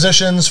sorts of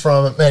positions,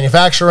 from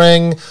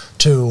manufacturing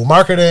to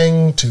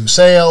marketing to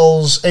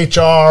sales,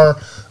 HR.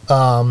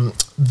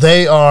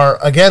 They are,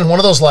 again, one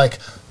of those like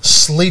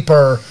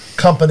sleeper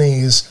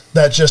companies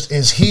that just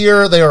is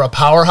here. They are a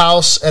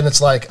powerhouse, and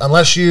it's like,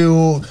 unless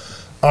you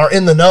are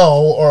in the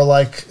know or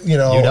like, You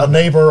a don't.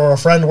 neighbor or a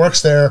friend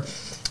works there,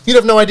 you'd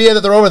have no idea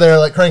that they're over there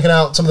like cranking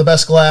out some of the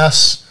best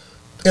glass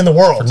in the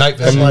world. For night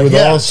I vision. mean, with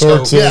all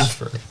sorts yeah.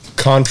 of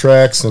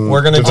contracts and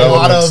We're gonna do A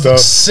lot development of stuff.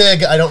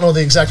 SIG, I don't know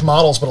the exact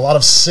models, but a lot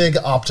of SIG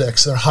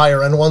optics, they're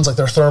higher end ones, like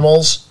their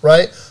thermals,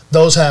 right?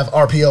 Those have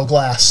RPO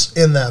glass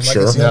in them. Like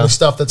Sure. it's the Yeah. only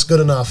stuff that's good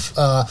enough.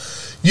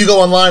 You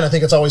go online, I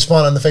think it's always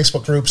fun on the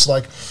Facebook groups,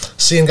 like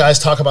seeing guys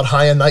talk about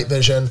high-end night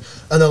vision,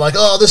 and they're like,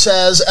 oh, this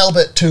has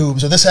Elbit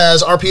tubes, or this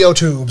has RPO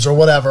tubes, or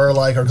whatever,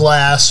 like, or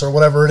glass, or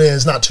whatever it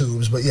is. Not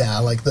tubes, but yeah,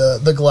 like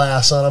the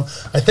glass on them.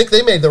 I think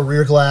they made the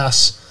rear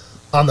glass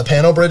on the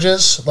pano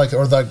bridges, like,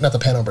 or the, not the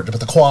pano bridge, but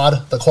the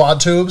quad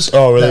tubes.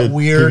 Oh, really? That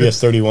weird PBS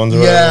 31s or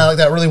yeah, whatever? like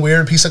that really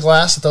weird piece of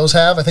glass that those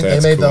have. I think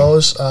That's they made cool.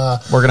 those.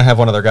 We're gonna have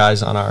one of their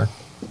guys on our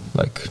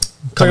like.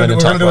 We're Come in gonna, and we're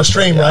talk gonna do a about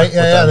stream, that, right? with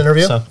Yeah, an them.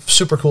 interview. So,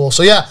 Super cool.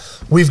 So yeah,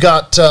 we've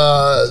got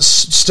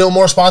still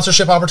more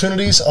sponsorship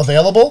opportunities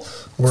available.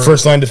 We're,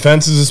 First Line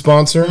Defense is a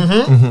sponsor.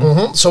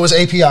 so is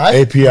API.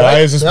 API right?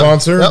 is a Yep,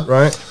 sponsor, yep.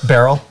 right?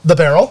 Barrel. The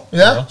Barrel. Yeah.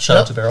 Barrel. Shout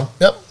out to Barrel.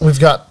 Yep. We've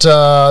got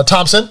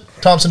Thompson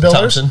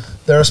Builders. Thompson.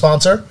 They're a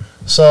sponsor.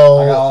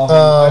 So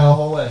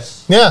whole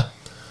list. yeah.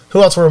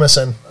 Who else we're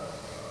missing?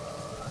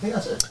 I think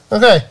that's it.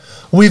 Okay.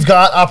 We've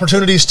got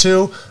opportunities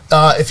too.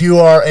 If you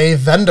are a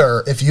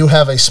vendor, if you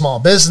have a small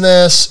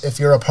business, if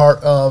you're a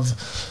part of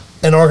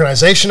an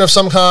organization of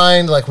some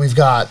kind, like we've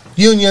got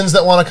unions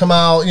that want to come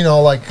out,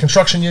 like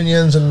construction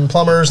unions and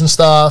plumbers and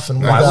stuff,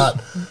 and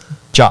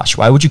Josh,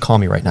 why would you call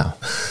me right now?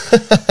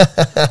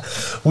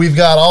 we've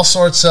got all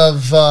sorts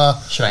of.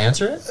 Should I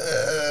answer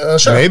it?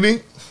 Sure.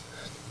 Maybe.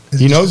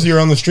 He knows you're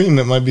on the stream.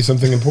 That might be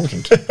something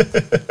important.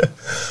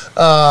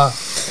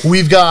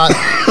 We've got,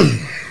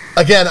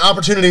 again,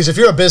 opportunities. If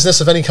you're a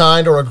business of any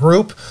kind or a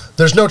group,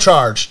 there's no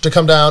charge to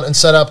come down and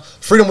set up.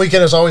 Freedom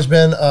Weekend has always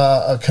been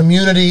a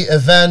community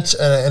event,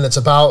 and it's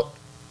about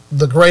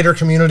the greater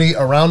community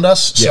around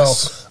us.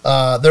 Yes.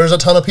 So there's a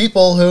ton of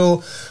people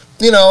who,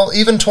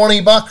 even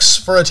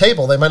 $20 for a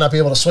table, they might not be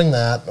able to swing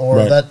that, or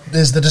Right. that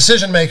is the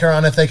decision maker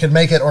on if they could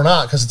make it or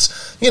not. Because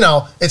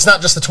it's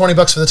not just the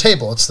 $20 for the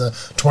table; it's the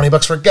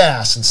 $20 for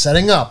gas and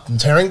setting up and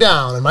tearing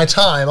down and my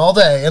time all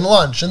day and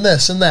lunch and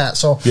this and that.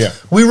 So Yeah.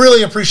 we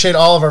really appreciate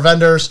all of our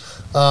vendors.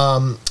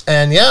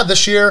 And yeah,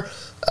 this year,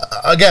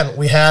 again,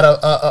 we had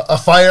a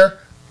fire,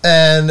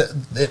 and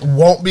it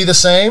won't be the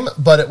same,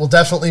 but it will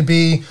definitely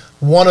be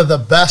one of the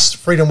best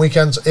Freedom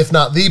Weekends, if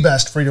not the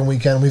best Freedom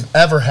Weekend we've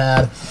ever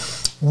had.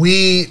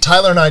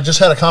 Tyler and I just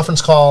had a conference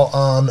call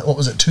on, what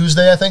was it,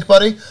 Tuesday, I think,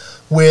 buddy,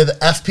 with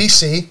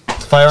FPC.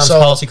 Firearms So-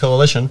 Policy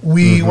Coalition.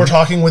 We were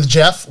talking with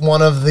Jeff,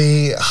 one of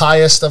the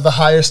highest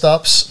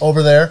ups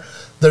over there.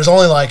 There's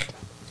only like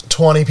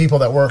 20 people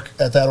that work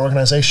at that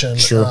organization.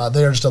 Sure.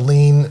 They're just a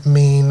lean,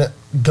 mean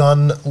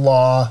gun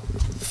law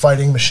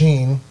fighting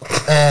machine.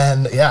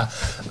 And yeah,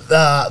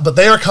 but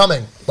they are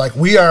coming. Like,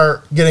 we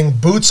are getting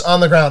boots on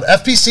the ground.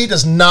 FPC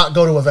does not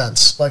go to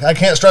events. Like, I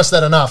can't stress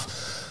that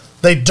enough.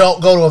 They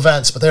don't go to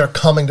events, but they are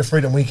coming to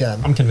Freedom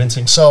Weekend. I'm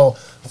convincing. So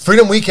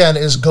Freedom Weekend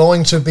is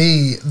going to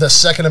be the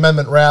Second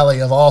Amendment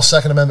rally of all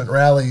Second Amendment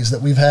rallies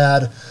that we've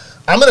had.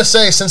 I'm going to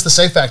say since the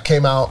SAFE Act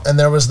came out and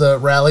there was the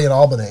rally in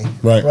Albany.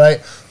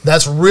 Right.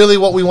 That's really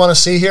what we want to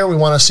see here. We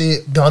want to see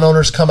gun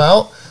owners come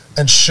out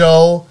and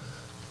show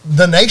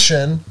the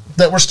nation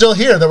that we're still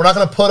here, that we're not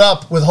going to put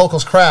up with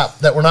Hochul's crap,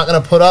 that we're not going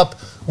to put up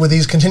with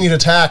these continued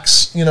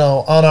attacks,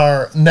 on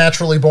our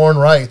naturally born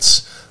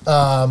rights.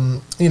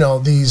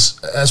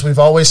 These, as we've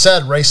always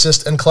said,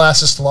 racist and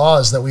classist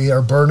laws that we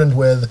are burdened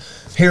with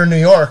here in New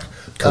York.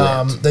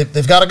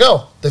 They've got to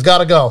go. They've got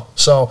to go.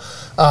 So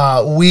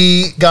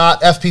we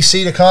got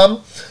FPC to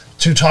come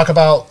to talk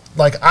about,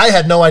 like, I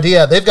had no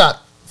idea. They've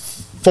got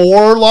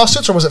 4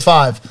 lawsuits, or was it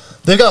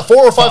 5? They've got 4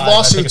 or 5 I think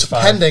lawsuits it's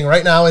 5. pending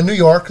right now in New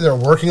York. They're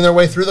working their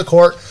way through the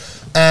court.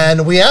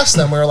 And we asked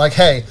them, we were like,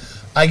 hey,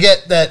 I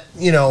get that,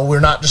 we're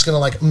not just going to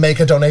like make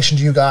a donation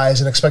to you guys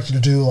and expect you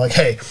to do like,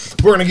 hey,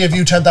 we're going to give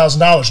you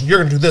 $10,000 and you're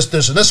going to do this,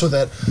 this, and this with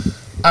it.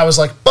 I was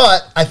like,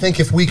 but I think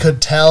if we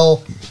could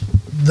tell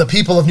the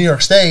people of New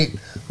York State,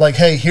 like,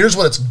 hey, here's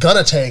what it's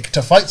gonna take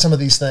to fight some of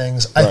these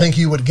things, I think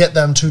you would get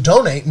them to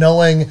donate,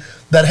 knowing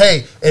that,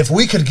 hey, if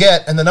we could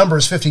get, and the number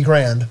is 50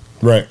 grand,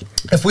 Right.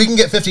 if we can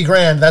get 50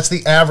 grand, that's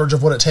the average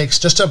of what it takes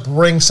just to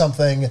bring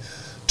something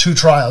to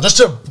trial, just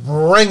to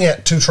bring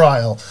it to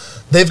trial.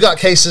 They've got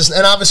cases,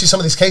 and obviously some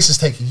of these cases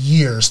take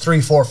years, 3,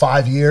 4,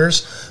 5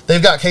 years.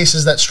 They've got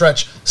cases that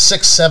stretch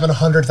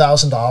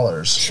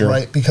 $600,000-$700,000, Sure.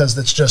 right? Because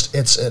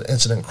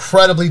it's an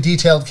incredibly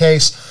detailed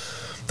case.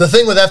 The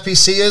thing with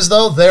FPC is,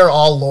 though, they're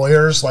all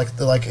lawyers. Like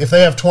if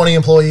they have 20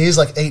 employees,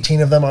 like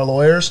 18 of them are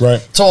lawyers.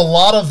 Right. So a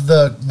lot of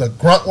the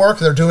grunt work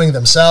they're doing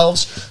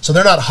themselves. So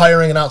they're not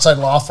hiring an outside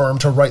law firm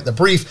to write the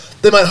brief.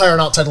 They might hire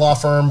an outside law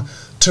firm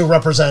to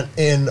represent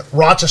in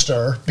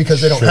Rochester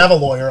because they don't have a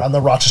lawyer on the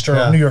Rochester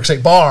or New York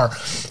State bar.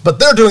 But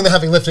they're doing the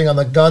heavy lifting on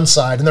the gun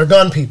side, and they're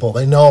gun people.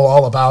 They know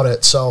all about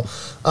it. So,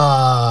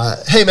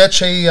 hey, Mitch,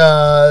 hey,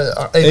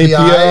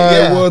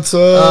 API, what's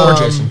up?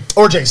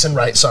 Or Jason,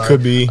 right, sorry.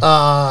 Could be.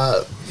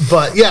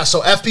 But, yeah, so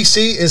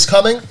FPC is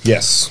coming.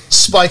 Yes.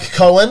 Spike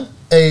Cohen,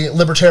 a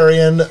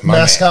libertarian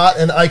mascot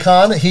and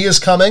icon, he is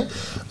coming.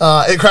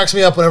 It cracks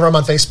me up whenever I'm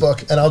on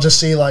Facebook, and I'll just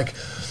see, like,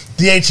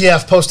 the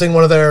ATF posting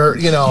one of their,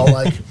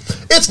 like,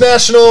 it's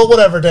National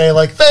whatever day,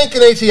 like, thank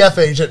an ATF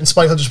agent, and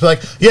Spike will just be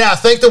like, yeah,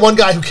 thank the one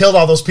guy who killed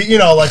all those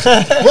people, like,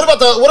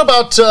 what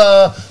about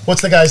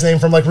what's the guy's name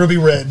from, like, Ruby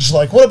Ridge?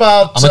 Like, what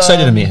about... I'm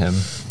excited to meet him.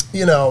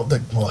 You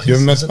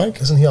haven't met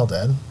Spike? Isn't he all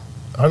dead?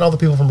 Aren't all the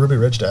people from Ruby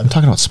Ridge dead? I'm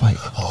talking about Spike.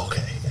 Oh,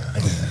 okay, yeah.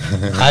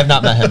 I have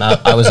not met him.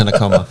 I was in a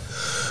coma.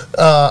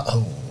 Fuck.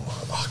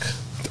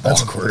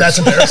 Awkward. That's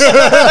embarrassing.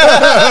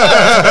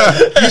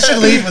 You should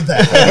lead with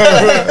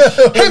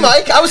that. Hey,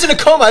 Mike, I was in a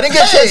coma. I didn't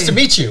get a chance to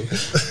meet you.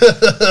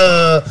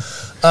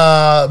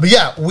 But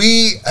yeah,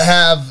 we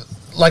have,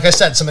 like I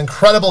said, some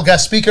incredible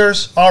guest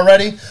speakers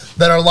already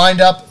that are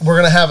lined up. We're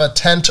going to have a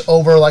tent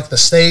over like the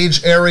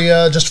stage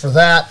area just for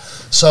that.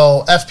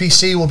 So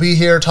FPC will be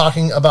here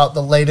talking about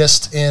the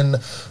latest in,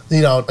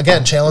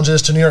 again,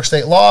 challenges to New York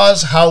State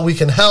laws, how we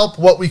can help,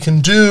 what we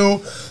can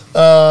do.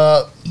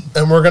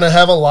 And we're going to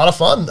have a lot of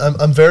fun.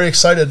 I'm very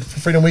excited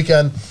for Freedom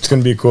Weekend. It's going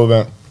to be a cool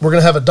event. We're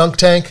going to have a dunk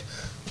tank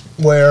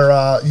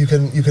where you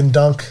can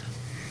dunk.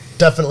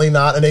 Definitely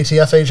not an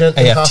ATF agent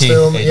in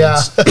costume. Agents. Yeah.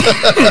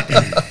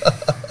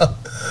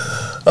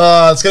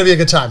 It's going to be a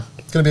good time.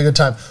 It's going to be a good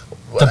time.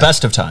 The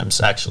best of times,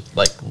 actually.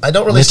 Like, I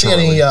don't really see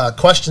literally. any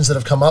questions that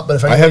have come up, but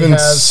if I anybody haven't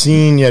has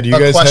seen yet. Do you a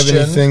guys question-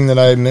 have anything that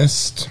I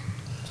missed? I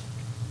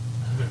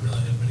haven't really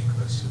had many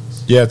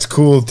questions. Yeah, it's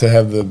cool to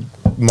have the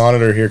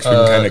monitor here because we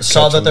can kind of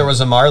saw that there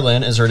was a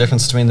Marlin. Is there a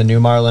difference between the new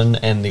Marlin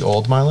and the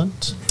old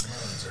Marlins?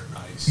 Marlins are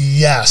nice.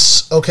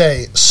 Yes.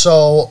 Okay.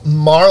 So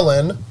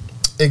Marlin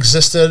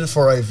existed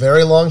for a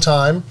very long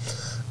time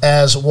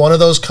as one of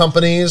those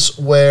companies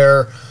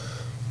where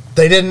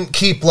they didn't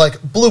keep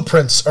like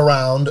blueprints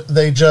around.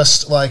 They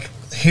just like,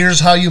 here's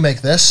how you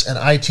make this, and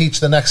I teach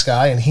the next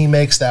guy, and he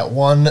makes that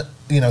one.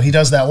 He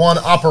does that one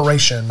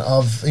operation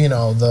of, they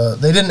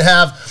didn't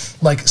have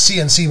like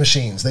CNC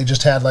machines. They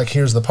just had like,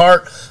 here's the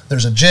part,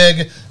 there's a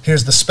jig,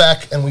 here's the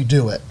spec, and we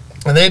do it.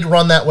 And they'd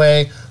run that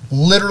way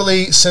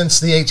literally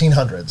since the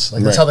 1800s.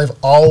 Like, that's how they've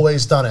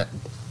always done it.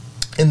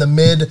 In the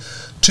mid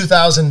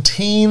 2000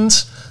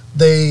 teens,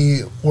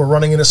 they were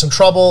running into some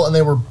trouble, and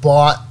they were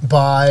bought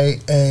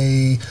by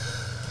a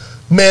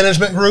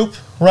management group,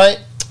 right?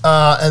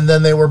 And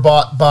then they were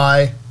bought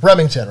by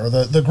Remington, or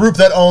the group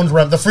that owned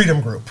the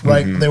Freedom Group,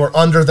 right? They were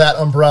under that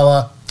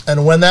umbrella.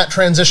 And when that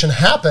transition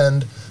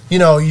happened,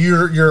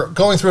 you're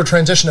going through a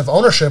transition of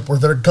ownership where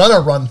they're gonna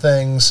run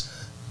things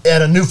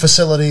at a new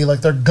facility,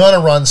 like they're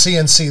gonna run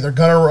CNC, they're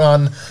gonna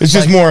run. It's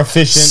just more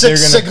efficient. Six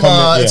They're Sigma.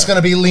 gonna come It's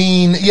gonna be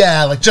lean,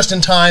 like just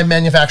in time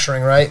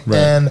manufacturing, right?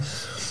 And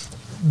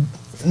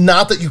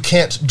not that you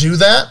can't do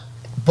that,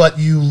 but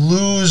you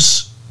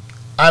lose,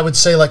 I would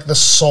say, like the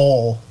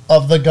soul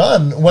of the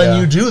gun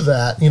when you do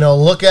that.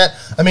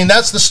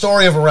 That's the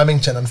story of a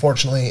Remington,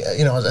 unfortunately.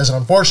 As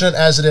unfortunate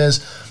as it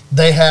is,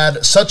 they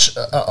had such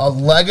a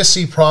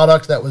legacy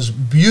product that was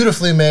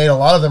beautifully made, a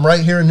lot of them right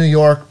here in New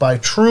York by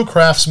true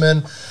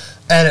craftsmen,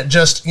 and it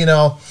just, it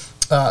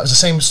was the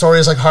same story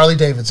as like Harley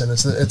Davidson.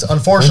 It's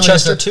unfortunately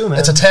Winchester too, man.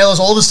 It's a tale as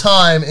old as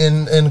time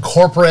in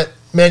corporate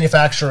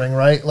manufacturing,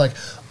 right? Like,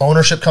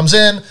 ownership comes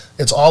in,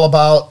 it's all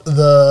about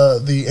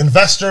the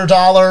investor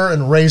dollar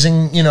and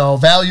raising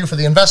value for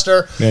the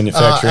investor.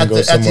 Manufacturing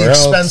goes at the somewhere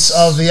expense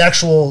else. of the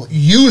actual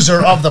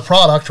user of the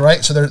product,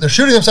 right? So they're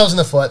shooting themselves in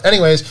the foot.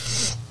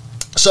 Anyways,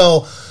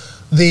 so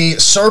the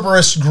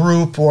Cerberus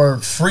Group or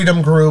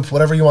Freedom Group,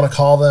 whatever you want to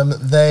call them,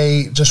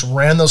 they just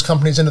ran those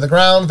companies into the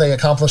ground. They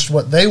accomplished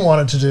what they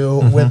wanted to do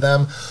with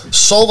them,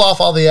 sold off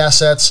all the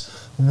assets.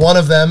 One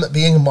of them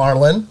being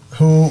Marlin,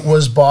 who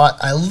was bought.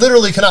 I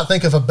literally cannot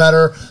think of a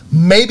better.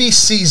 Maybe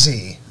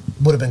CZ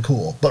would have been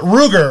cool, but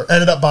Ruger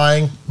ended up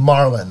buying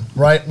Marlin,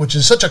 right? Which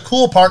is such a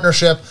cool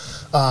partnership.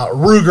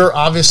 Ruger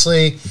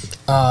obviously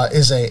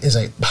is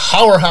a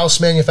powerhouse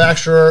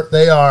manufacturer.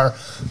 They are.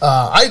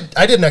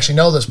 I didn't actually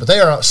know this, but they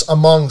are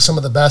among some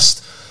of the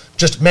best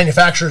just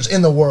manufacturers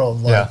in the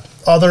world. Like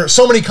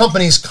so many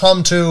companies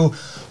come to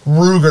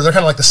Ruger, they're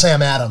kind of like the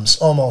Sam Adams,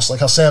 almost like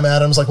how Sam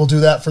Adams like will do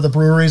that for the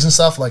breweries and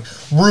stuff. Like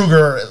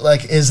Ruger,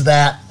 like is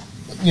that,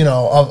 you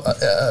know,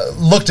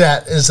 looked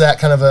at as that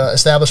kind of a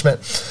establishment.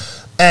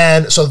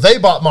 And so they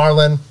bought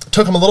Marlin.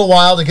 Took them a little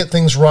while to get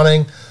things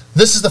running.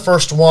 This is the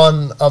first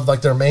one of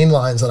like their main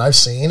lines that I've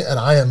seen, and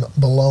I am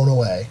blown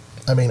away.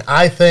 I mean,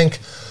 I think.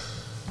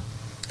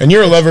 And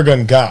you're a lever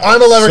gun guy.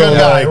 I'm a lever gun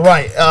guy, like,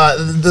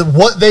 right?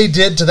 What they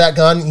did to that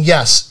gun,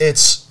 yes,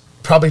 it's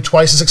probably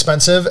twice as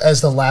expensive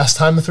as the last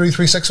time the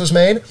 336 was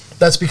made.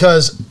 That's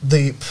because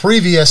the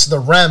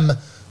REM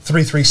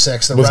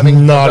 336, the Was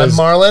Rem not as-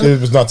 Marlin, it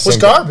was not the was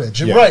same gun.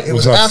 garbage. Yeah, Right, it it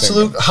was was not the same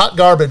absolute hot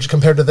garbage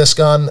compared to this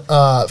gun.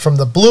 From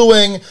the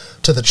bluing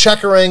to the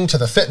checkering to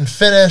the fit and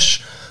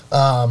finish.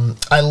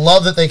 I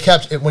love that they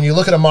kept it. When you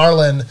look at a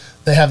Marlin,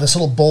 they have this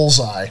little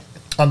bullseye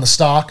on the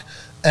stock,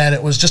 and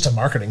it was just a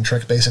marketing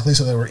trick basically,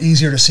 so they were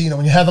easier to see. You know,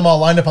 when you have them all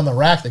lined up on the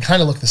rack, they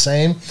kind of look the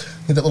same.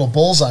 With that little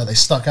bullseye, they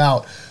stuck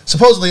out.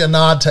 Supposedly a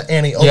nod to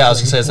Annie Oakley. Yeah, I was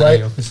gonna say it's right?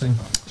 Annie Oakley thing.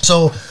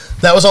 So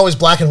that was always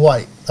black and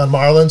white on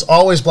Marlins,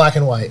 always black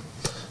and white.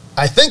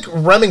 I think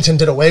Remington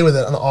did away with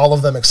it on all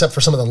of them except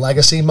for some of the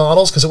legacy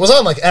models because it was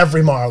on like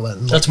every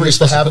Marlin. That's like, where you're used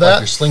supposed to have put that. like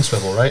your sling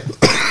swivel, right?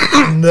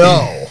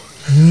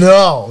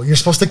 No, you're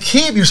supposed to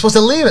keep. You're supposed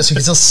to leave it so you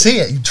can still see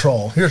it. You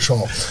troll. You're a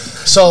troll.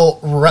 So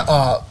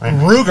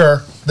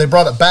Ruger, they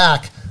brought it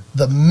back.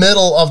 The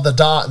middle of the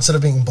dot, instead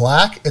of being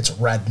black, it's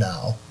red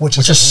now, which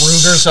is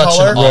Ruger's such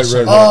color. an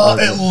awesome. Right.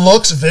 It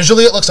looks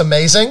visually, it looks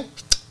amazing.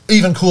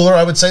 Even cooler,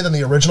 I would say, than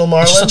the original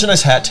Marlin. It's such a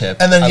nice hat tip.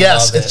 And then I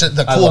yes, love it's it. just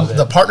the I cool love it.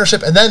 the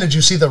partnership. And then did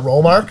you see the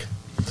roll mark?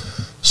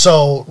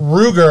 So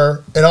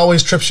Ruger, it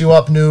always trips you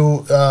up,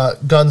 new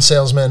gun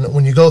salesmen.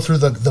 When you go through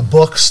the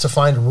books to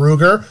find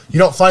Ruger, you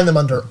don't find them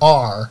under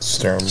R.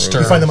 Sturm.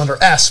 You find them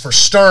under S for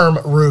Sturm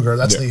Ruger.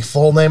 That's Yeah. the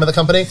full name of the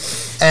company.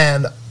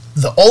 And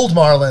the old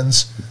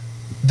Marlins,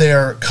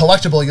 they're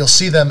collectible. You'll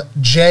see them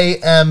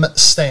JM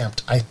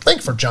stamped. I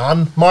think for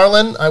John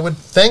Marlin, I would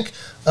think.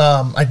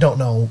 I don't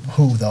know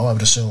who though. I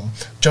would assume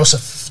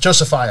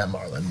Josephiah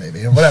Marlin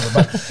maybe or whatever.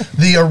 But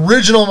the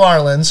original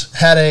Marlins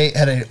had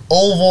a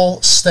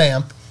oval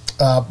stamp,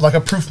 like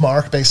a proof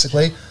mark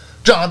basically.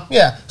 John,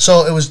 yeah.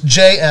 So it was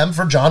JM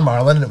for John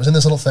Marlin, and it was in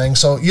this little thing.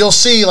 So you'll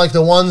see like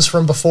the ones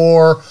from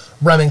before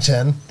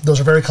Remington. Those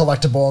are very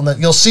collectible, and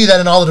then you'll see that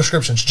in all the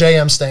descriptions.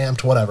 JM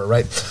stamped, whatever,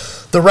 right?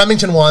 The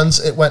Remington ones,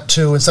 it went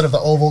to, instead of the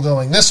oval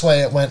going this way,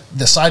 it went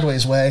the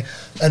sideways way,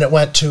 and it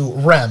went to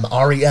REM,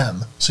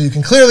 R-E-M. So you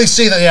can clearly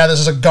see that, yeah, this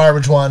is a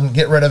garbage one.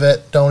 Get rid of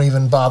it. Don't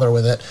even bother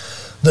with it.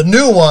 The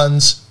new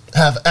ones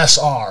have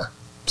SR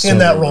in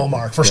that roll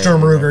mark for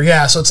Sturm Ruger.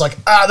 Yeah, so it's like,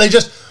 they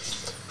just...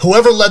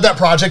 Whoever led that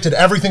project did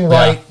everything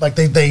right. Yeah. Like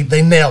they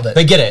nailed it.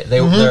 They get it.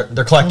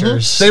 They're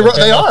collectors. They Like,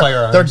 are. love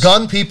firearms. They're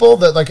gun people.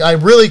 That like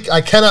I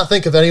cannot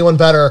think of anyone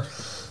better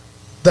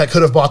that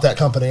could have bought that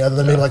company other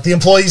than maybe like the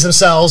employees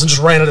themselves and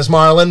just ran it as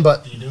Marlin.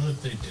 But Do you know what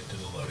they did to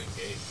the loading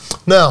gate?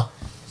 no,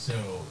 So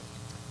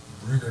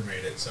Ruger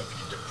made it so if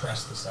you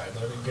depress the side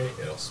loading gate,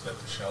 it'll spit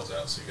the shells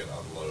out so you can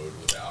unload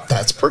without.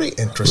 that's having pretty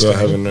to run.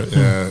 interesting.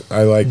 Yeah,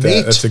 I like that.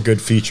 Neat. That's a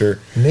good feature.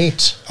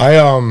 Neat. I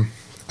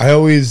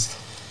always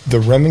the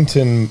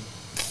Remington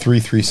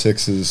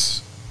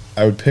 336s.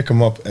 I would pick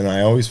them up, and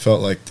I always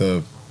felt like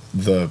the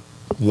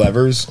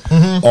levers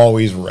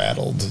always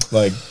rattled.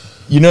 Like,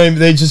 you know,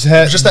 they just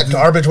had Just that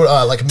garbage.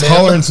 Like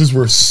tolerances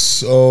were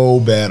so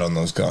bad on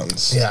those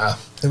guns. Yeah,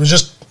 it was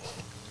just.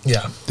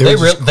 Yeah, They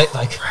were just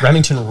like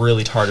Remington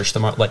really tarnished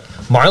the like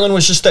Marlin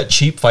was just that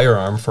cheap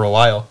firearm for a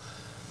while.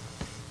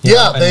 You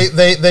yeah. know,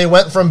 and- They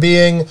went from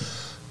being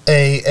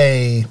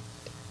a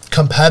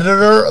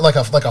competitor like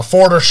a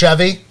Ford or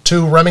Chevy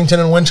to Remington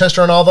and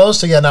Winchester and all those.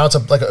 So yeah, now it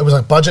was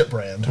a budget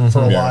brand for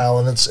a Yeah. while,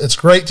 and it's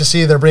great to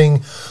see they're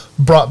being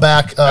brought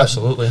back.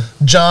 Absolutely.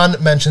 John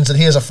mentions that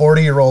he has a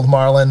 40-year-old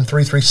Marlin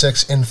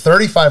 336 in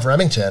 35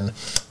 Remington.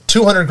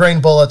 200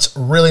 grain bullets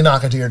really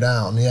knock a deer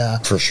down. Yeah,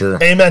 For sure.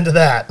 Amen to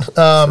that.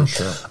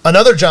 sure.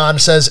 Another John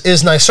says,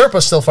 "Is NYSERPA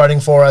still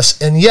fighting for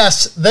us?" And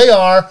yes, they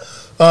are.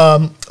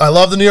 I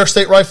love the New York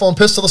State Rifle and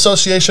Pistol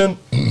Association.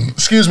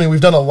 Excuse me,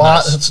 we've done a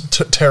lot. Nice.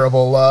 It's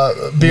terrible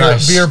beer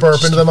Nice.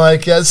 burp into the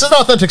mic. Yeah, it's an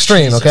authentic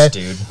stream. Jesus, Okay,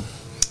 dude.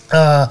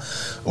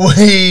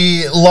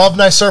 we love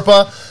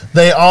NYSERPA.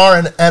 They are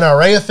an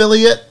NRA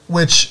affiliate,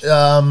 which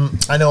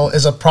I know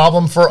is a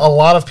problem for a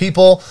lot of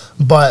people,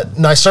 but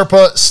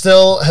NYSERPA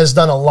still has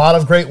done a lot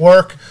of great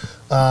work.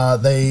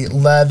 They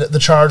led the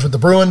charge with the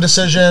Bruin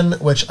decision,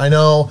 which I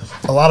know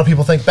a lot of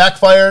people think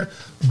backfired,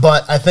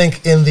 but I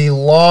think in the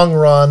long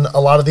run,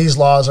 a lot of these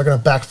laws are going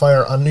to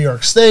backfire on New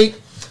York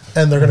State,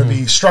 and they're going to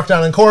be struck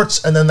down in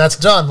courts, and then that's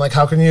done. Like,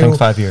 how can you Think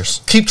 5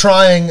 years. keep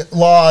trying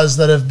laws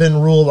that have been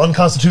ruled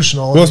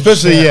unconstitutional? Well,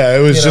 especially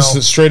it was you just know.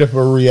 straight up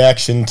a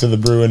reaction to the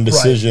Bruin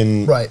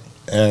decision, right.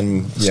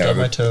 And Stub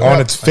my toe. on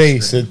its I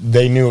face,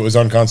 they knew it was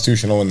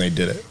unconstitutional when they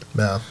did it.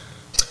 Yeah.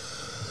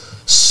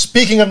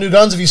 Speaking of new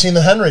guns, have you seen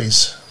the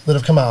Henrys that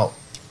have come out?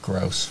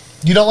 Gross.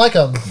 You don't like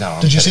them? No,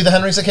 I'm Did you see kidding. the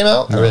Henrys that came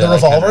out? I really the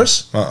like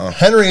revolvers? Henry.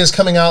 Henry is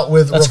coming out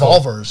with That's cool.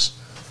 revolvers.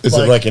 Is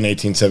it like an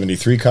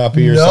 1873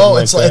 copy or no,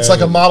 something? it's like it's that?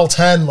 like a Model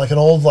 10, like an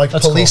old like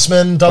That's cool.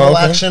 policeman double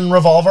Okay. action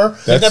revolver.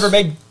 They've That's- never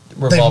made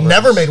They've revolvers.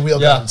 never made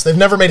wheel Yeah. guns. They've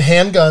never made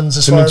handguns.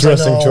 As an far as I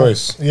interesting know.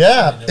 choice.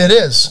 Yeah, it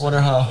is. I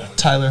wonder how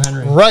Tyler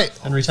Henry. Right.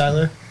 Henry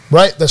Tyler.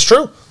 Right, that's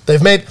true.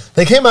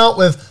 They came out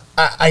with,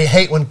 I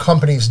hate when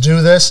companies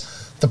do this.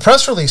 The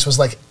press release was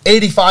like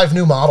 85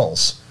 new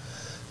models.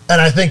 And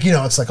I think,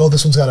 it's like, oh,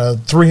 this one's got a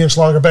 3-inch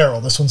longer barrel.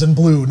 This one's in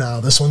blue now.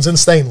 This one's in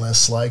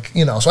stainless. Like,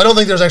 so I don't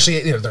think there's actually,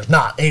 there's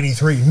not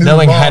 83 new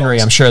Knowing models.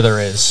 Henry, I'm sure there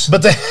is.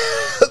 But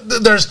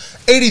there's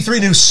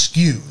 83 new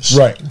SKUs.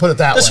 Right. Put it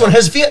that way. This one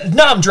has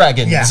Vietnam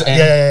dragons. Yeah, and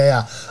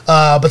yeah.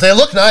 But they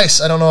look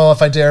nice. I don't know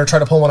if I dare try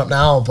to pull one up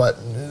now, but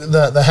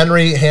the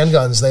Henry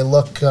handguns, they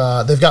look,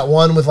 they've got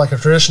one with like a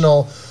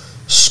traditional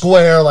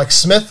square, like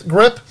Smith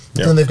grip,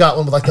 Yeah. and then they've got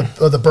one with like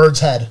the bird's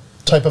head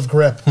type of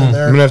grip. And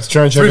they're I'm gonna have to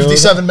try and check it out.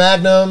 357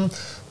 Magnum,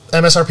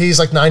 MSRP is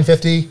like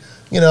 950,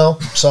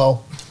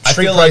 so I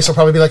street feel price like- will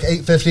probably be like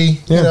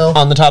 850,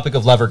 On the topic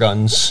of lever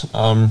guns,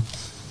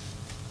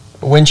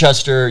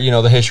 Winchester,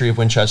 the history of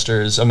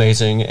Winchester is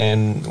amazing.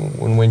 And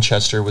when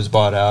Winchester was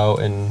bought out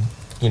and,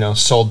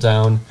 sold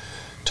down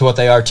to what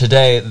they are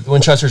today,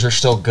 Winchesters are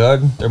still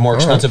good. They're more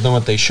expensive than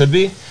what they should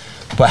be.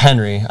 But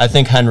I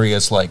think Henry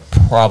is like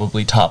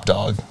probably top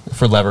dog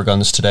for lever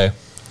guns today.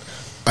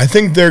 I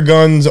think their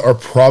guns are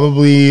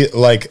probably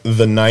like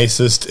the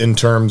nicest in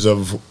terms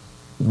of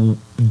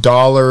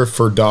dollar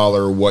for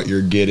dollar what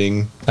you're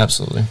getting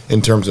Absolutely.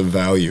 in terms of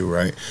value,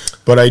 right?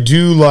 But I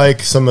do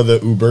like some of the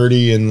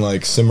Uberti and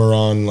like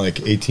Cimarron, like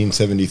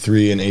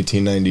 1873 and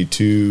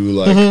 1892,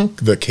 like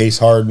the case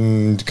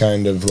hardened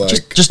kind of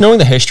like. Just knowing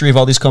the history of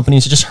all these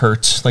companies, it just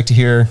hurts. Like to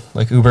hear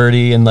like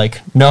Uberti and like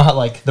know how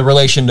like the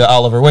relation to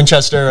Oliver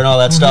Winchester and all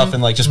that stuff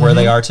and like just where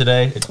they are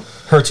today. It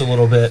hurts a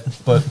little bit,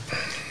 but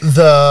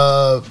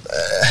The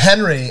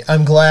Henry,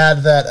 I'm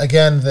glad that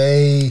again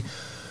they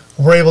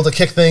were able to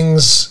kick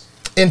things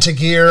into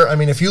gear. I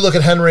mean, if you look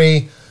at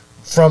Henry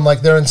from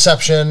like their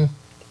inception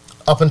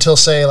up until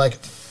say like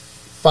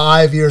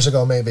 5 years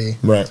ago, maybe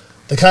Right.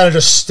 they kind of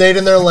just stayed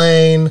in their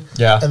lane.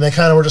 Yeah. And they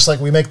kind of were just like,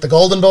 we make the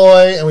Golden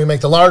Boy and we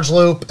make the large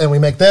loop and we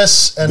make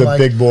this and The like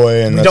big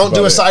boy and we that's don't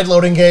do about a it. side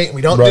loading gate. And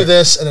we don't do Right.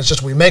 this, and it's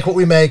just we make what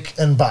we make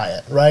and buy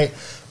it, right?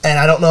 And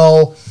I don't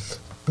know.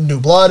 New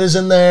Blood is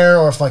in there,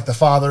 or if like the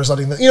father's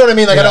letting the, you know what I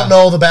mean? Like I Yeah. don't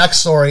know the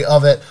backstory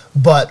of it,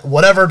 but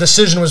whatever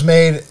decision was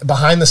made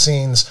behind the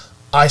scenes,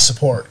 I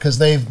support because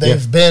they've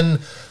been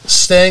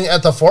staying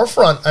at the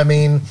forefront. I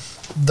mean,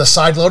 the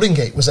side loading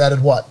gate was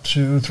added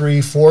 2,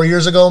 3, 4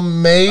 years ago,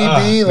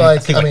 maybe. I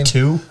think like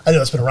 2. I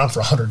know it's been around for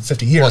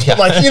 150 years, Well, yeah.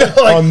 but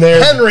like On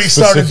their Henry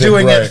started specific,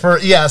 doing right. it for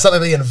it's not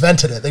like they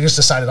invented it. They just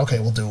decided, okay,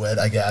 we'll do it,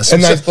 I guess.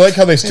 And I It's just- like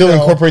how they still you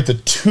know, incorporate the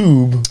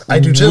tube I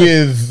do too.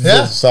 with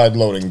Yeah. the side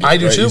loading gate. I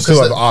do right? too. You still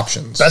 'cause have the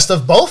options. Best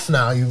of both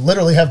now. You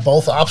literally have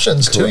both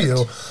options to Correct.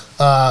 you.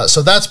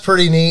 So that's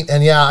pretty neat.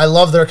 And yeah, I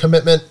love their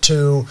commitment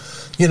to,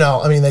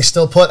 I mean, they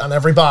still put on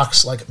every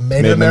box like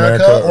made in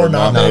America or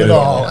not made at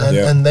all.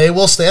 And they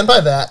will stand by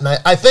that. And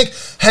I think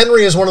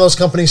Henry is one of those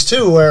companies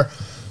too where,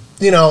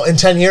 in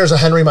 10 years, a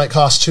Henry might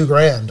cost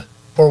 $2,000.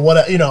 Or what,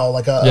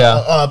 like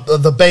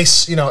the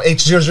base,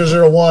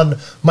 H0001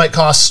 might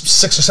cost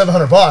 $600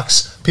 or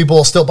 $700. People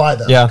will still buy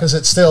them. Yeah. Because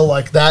it's still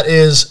like, that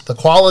is the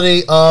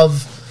quality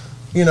of,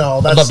 that's,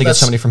 I'd love to get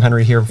somebody from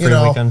Henry here for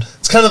a weekend.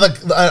 It's kind of like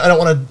I don't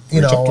want to,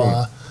 Reach up to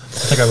 'em. I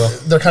think I will.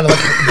 they're kind of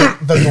like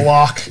the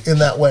Glock in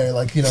that way.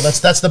 Like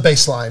that's the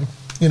baseline.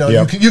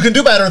 Yeah. You can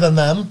do better than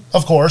them,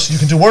 of course. You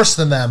can do worse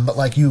than them, but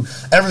like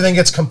everything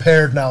gets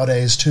compared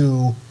nowadays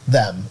to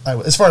them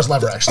as far as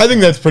lever action. I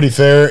think that's pretty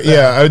fair.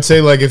 Yeah, I would say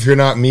like if you're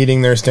not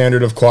meeting their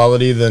standard of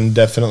quality, then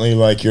definitely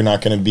like you're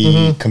not going to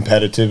be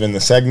competitive in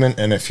the segment.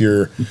 And if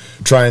you're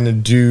trying to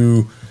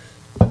do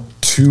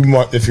too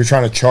much, if you're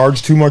trying to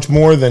charge too much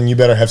more, then you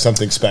better have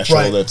something special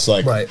that's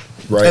like right.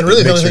 right. And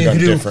really, that the only makes thing your you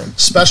can gun do different.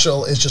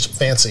 special is just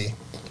fancy.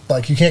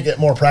 Like you can't get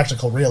more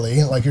practical,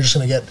 really. Like you're just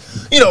going to get,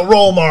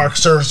 roll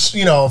marks or fancy.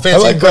 I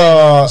like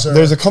engravings or-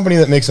 there's a company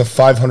that makes a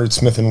 500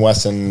 Smith and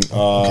Wesson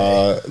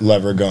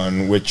lever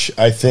gun, which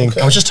I think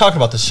I was just talking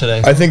about this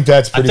today. I think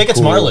that's I pretty. think it's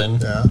cool. Marlin.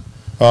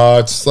 Yeah.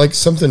 It's like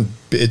something.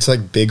 It's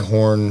like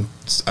Bighorn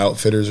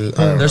Outfitters. Or,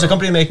 I don't There's know. a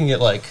company making it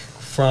like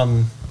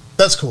from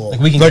That's cool. like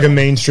we can like get a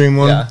mainstream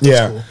one. Yeah, Yeah,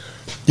 that's cool.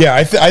 yeah.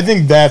 I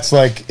think that's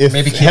like if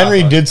Maybe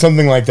Henry Chiappa. did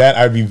something like that,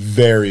 I'd be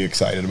very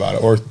excited about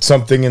it. Or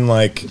something in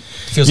like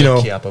feels you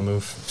like know a Chiappa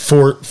move.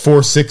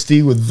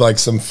 460 with like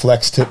some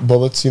flex tip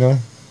bullets. I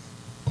think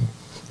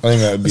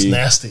that would It's be.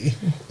 nasty.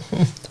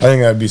 I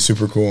think that would be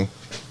super cool.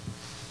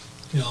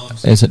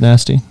 Is it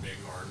nasty? Big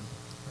hard.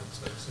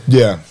 That's it.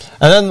 Yeah.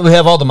 And then we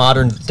have all the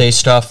modern day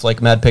stuff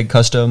like Mad Pig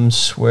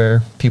Customs,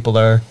 where people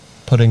are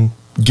putting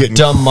Getting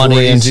dumb money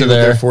crazy into with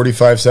their.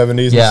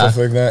 4570s Yeah. and stuff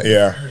like that.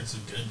 Yeah. It's a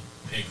good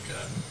pig gun.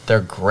 They're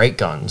great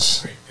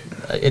guns. Great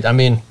pig gun. I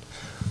mean,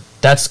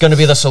 that's going to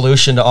be the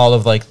solution to all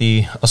of like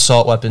the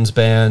assault weapons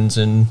bans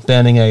and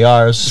banning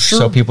ARs. Sure.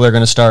 So people are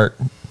going to start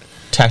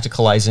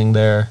tacticalizing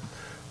their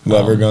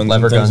Lever guns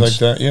lever and things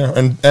guns. like that.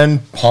 Yeah.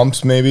 And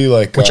pumps maybe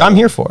like which I'm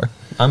here for.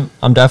 I'm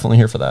definitely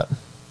here for that.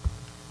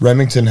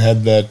 Remington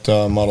had that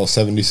model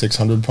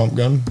 7600 pump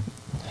gun.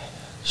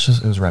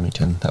 It was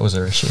Remington. That was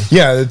their issue.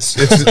 Yeah, it's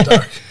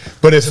dark.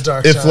 But It's a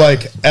dark if side. like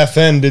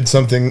FN did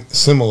something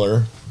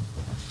similar,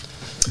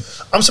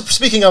 I'm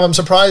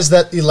surprised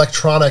that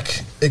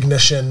electronic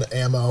ignition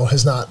ammo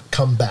has not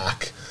come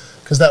back,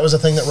 because that was a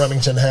thing that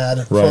Remington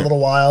had for a Right. little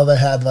while. They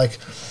had like,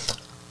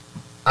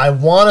 I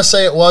want to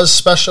say it was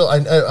special.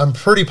 I'm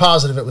pretty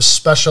positive it was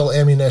special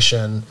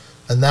ammunition,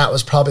 and that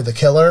was probably the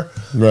killer.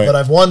 Right. But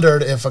I've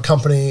wondered if a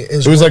company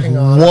is it was like working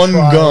on a one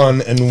trial-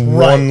 gun and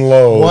Right. one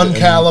load, one and,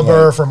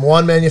 caliber like, from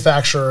one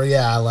manufacturer.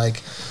 Yeah,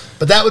 like,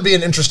 but that would be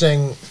an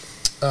interesting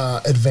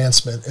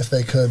advancement if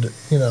they could,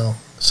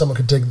 someone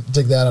could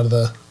dig that out of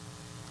the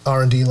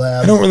R&D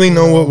lab. I don't really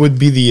know what would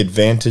be the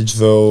advantage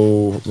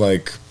though,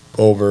 like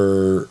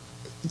over.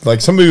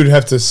 Like somebody would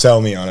have to sell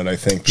me on it, I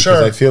think, because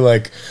Sure. I feel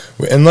like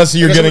unless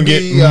you're guess it going to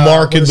would get be, what is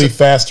markedly it?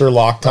 faster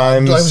lock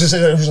times. I was just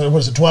saying, what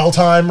is it, dwell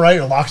time, right,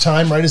 or lock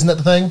time, right? Isn't that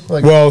the thing?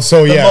 Like, Well,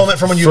 so the yeah, moment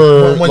from when you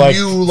for, when like,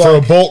 you for a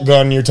like bolt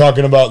gun, you're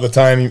talking about the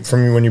time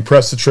from when you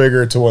press the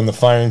trigger to when the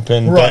firing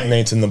pin Right.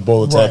 detonates and the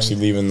bullet's Right. actually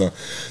leaving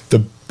the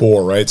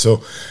bore, right?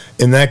 So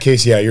in that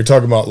case, yeah, you're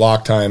talking about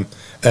lock time,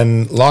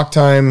 and lock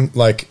time,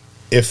 like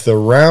if the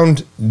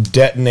round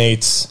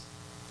detonates.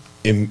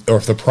 Or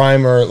if the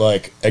primer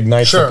like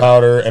ignites Sure. the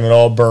powder and it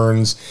all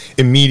burns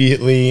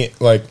immediately,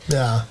 like.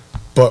 yeah,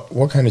 But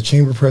what kind of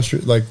chamber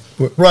pressure? Like,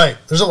 right.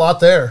 There's a lot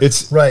there.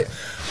 It's- right.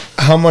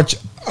 how much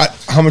I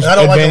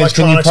don't like advantage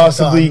can you electronics with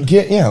possibly gun.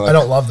 get? Yeah, like, I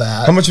don't love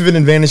that. How much of an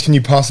advantage can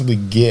you possibly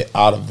get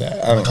out of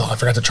that? I don't Oh, know. I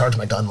forgot to charge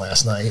my gun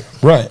last night.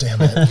 Right.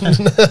 Damn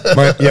it.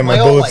 My My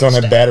old bullets don't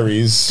have lifestyle.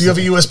 batteries. Do you have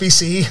a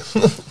USB-C?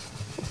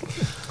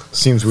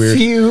 Seems weird.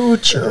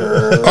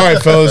 Future. All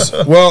right, fellas.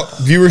 Well,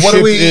 viewership What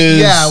do we- is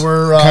yeah,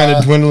 we're, kind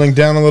of dwindling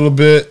down a little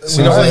bit.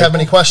 We don't really have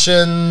many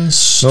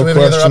questions. No Do we have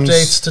any other questions.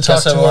 updates to talk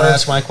Tessa, to? I want to our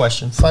ask my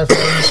question. five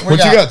friends?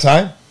 What you got,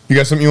 Ty? You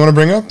got something you want to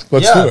bring up?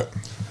 Let's Yeah. do it.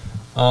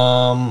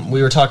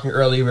 We were talking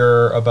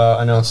earlier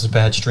about, I know it's a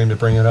bad stream to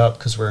bring it up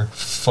because we're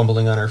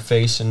fumbling on our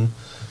face and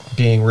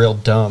being real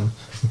dumb.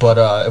 But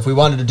if we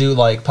wanted to do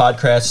like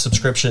podcast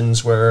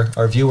subscriptions where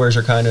our viewers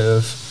are kind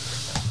of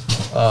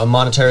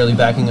monetarily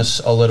backing us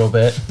a little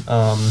bit,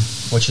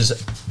 which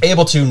is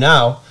able to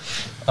now,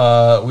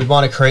 we'd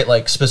want to create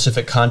like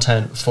specific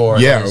content for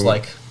those,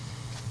 like,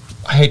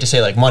 I hate to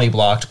say like money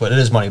blocked, but it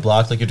is money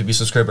blocked. Like you have to be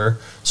subscriber.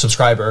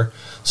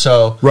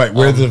 So Right.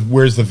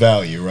 Where's the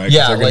value, right? 'Cause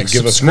yeah, they're gonna like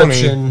give us money.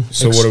 subscription,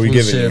 So what are we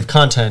giving you? exclusive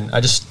content.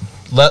 I just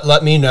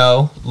let me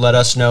know. Let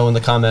us know in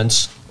the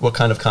comments what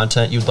kind of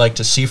content you'd like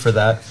to see for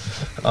that.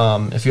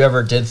 If you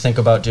ever did think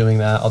about doing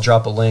that, I'll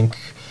drop a link.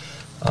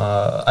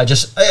 I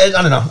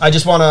don't know.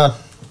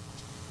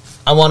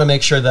 I want to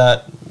make sure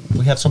that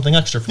we have something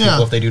extra for Yeah.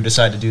 people if they do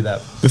decide to do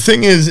that. The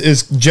thing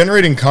is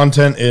generating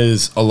content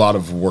is a lot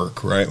of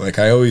work, right? Like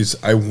I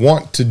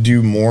want to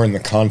do more in the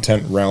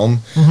content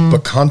realm,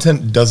 but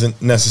content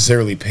doesn't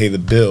necessarily pay the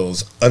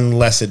bills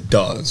unless it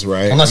does,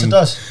 right? Unless it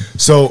does.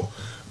 So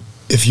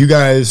if you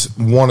guys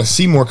want to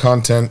see more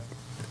content,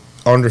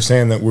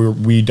 understand that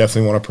we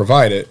definitely want to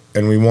provide it,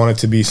 and we want it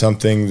to be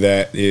something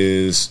that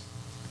is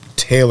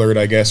tailored,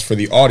 I guess, for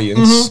the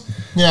audience.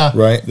 Yeah.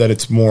 Right, that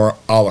it's more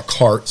a la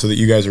carte, so that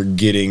you guys are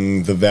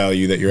getting the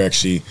value that you're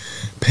actually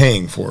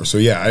paying for. So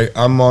yeah,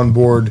 I'm on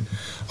board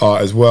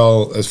as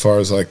well, as far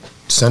as like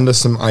send us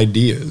some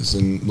ideas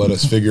and let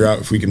us figure out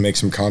if we can make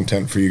some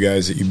content for you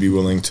guys that you'd be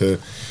willing to,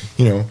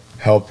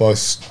 help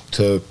us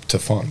to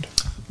fund.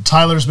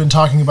 Tyler's been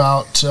talking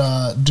about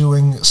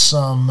doing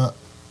some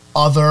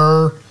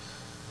other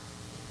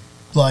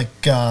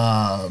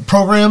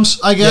programs,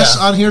 I guess,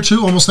 Yeah. on here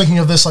too. Almost thinking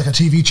of this like a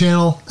TV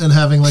channel and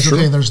having like, Sure.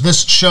 okay, there's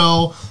this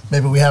show,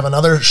 maybe we have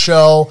another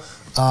show.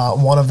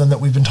 One of them that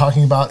we've been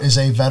talking about is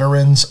a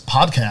veterans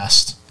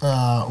podcast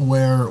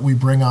where we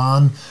bring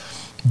on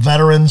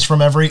veterans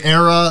from every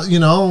era,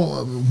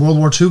 World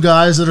War II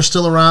guys that are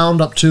still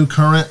around up to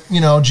current,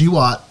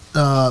 GWAT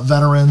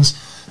veterans,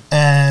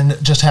 and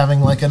just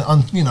having like an,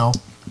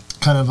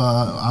 kind of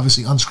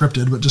obviously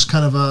unscripted, but just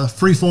kind of a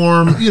free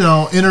form,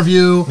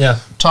 interview. Yeah.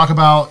 Talk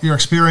about your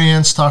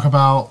experience. Talk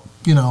about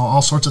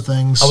all sorts of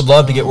things. I would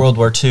love to get World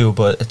War II,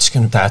 but it's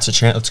gonna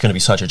be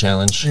such a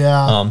challenge.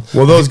 Yeah.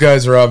 Well, those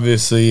guys are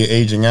obviously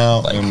aging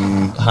out, Like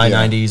and high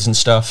yeah, 90s and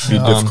stuff. Be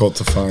difficult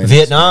to find. The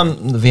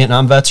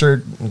Vietnam vets are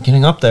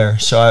getting up there,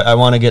 so I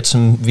want to get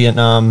some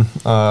Vietnam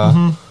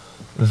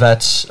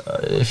vets.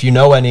 If you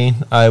know any,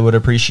 I would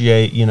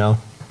appreciate. Yeah,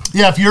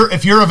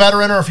 if you're a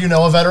veteran or if you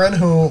know a veteran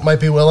who might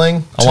be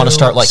willing, I wanna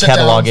start, like, sit down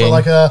cataloging. for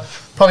like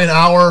probably an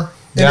hour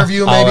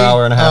interview, maybe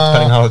hour and a half,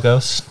 depending how it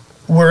goes.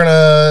 We're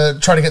gonna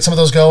try to get some of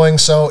those going.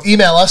 So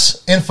email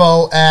us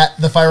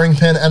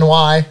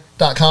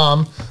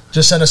info@thefiringpinny.com.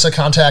 Just send us a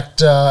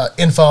contact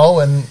info,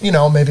 and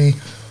maybe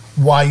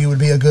why you would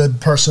be a good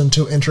person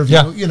to interview.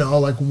 Yeah.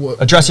 Like what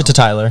Address it to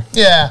Tyler.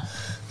 Yeah,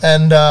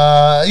 and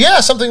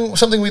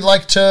something we'd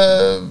like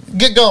to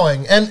get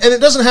going, and it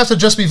doesn't have to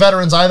just be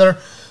veterans either.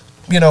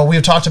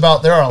 We've talked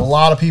about there are a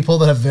lot of people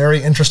that have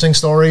very interesting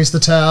stories to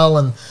tell,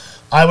 and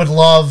I would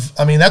love.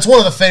 I mean, that's one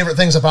of the favorite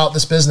things about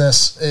this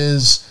business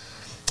is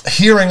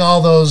hearing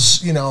all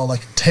those,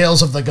 like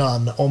Tales of the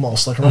Gun,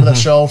 almost like remember that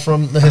show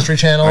from the History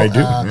Channel. I do.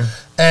 Yeah.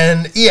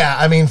 And yeah,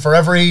 I mean, for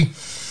every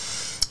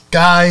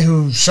guy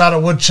who shot a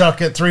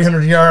woodchuck at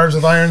 300 yards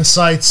with iron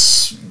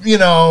sights,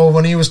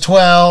 when he was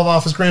 12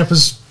 off his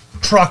grandpa's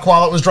truck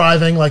while it was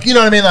driving, like, you know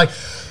what I mean? Like,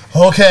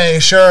 okay,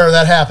 sure,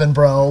 that happened,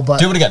 bro. But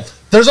Do it again.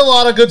 there's a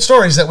lot of good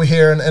stories that we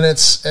hear, and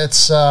it's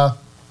it's all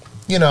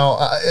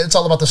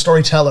about the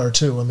storyteller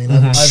too. I mean,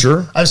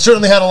 I've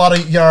certainly had a lot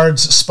of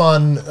yards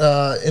spun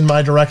in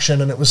my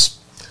direction, and it was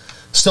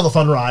still a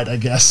fun ride, I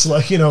guess.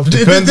 Like, did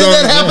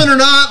that happen or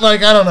not?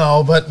 Like, I don't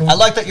know, but I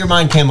like that your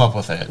mind came up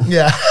with it.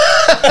 yeah.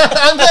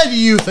 I'm glad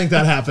you think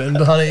that happened,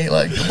 honey.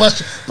 Like,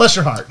 bless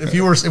your heart. If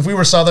we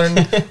were Southern,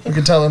 we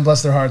could tell them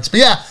bless their hearts. But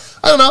yeah,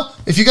 I don't know.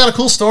 If you got a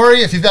cool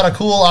story, if you've got a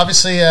cool,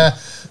 obviously,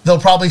 they'll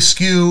probably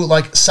skew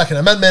like Second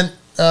Amendment,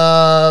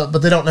 but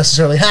they don't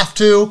necessarily have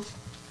to.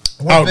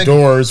 We're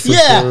Outdoors, big,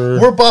 for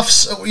sure. We're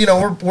buffs.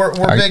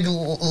 We're big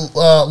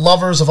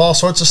lovers of all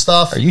sorts of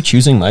stuff. Are you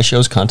choosing my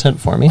show's content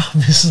for me?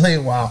 Obviously,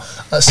 wow.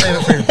 Save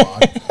it for your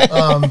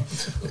blog.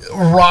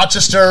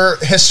 Rochester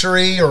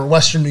history or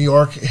Western New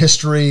York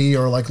history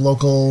or like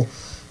local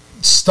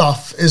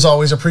stuff is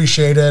always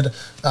appreciated.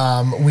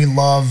 We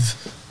love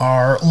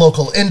our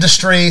local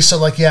industry. So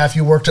like, yeah, if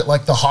you worked at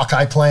like the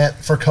Hawkeye plant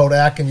for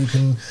Kodak and you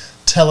can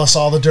tell us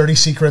all the dirty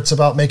secrets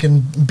about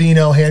making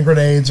Beano hand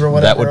grenades or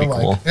whatever. That would be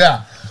cool.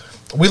 Yeah.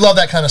 We love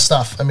that kind of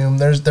stuff. I mean,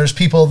 there's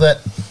people that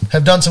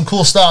have done some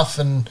cool stuff,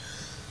 and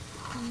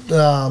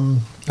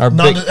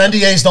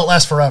NDAs don't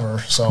last forever.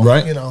 So,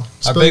 right.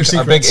 Our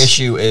big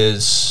issue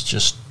is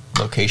just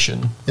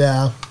location.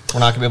 Yeah. We're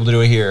not going to be able to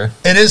do it here.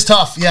 It is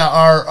tough. Yeah,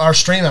 our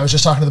stream, I was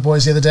just talking to the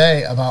boys the other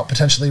day about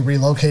potentially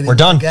relocating. We're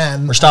done.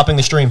 Again. We're stopping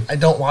the stream. I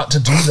don't want to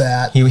do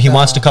that. He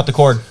wants to cut the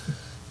cord.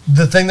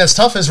 The thing that's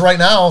tough is right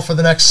now, for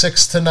the next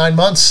 6 to 9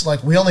 months,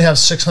 like we only have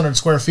 600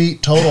 square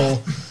feet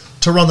total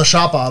to run the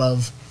shop out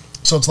of.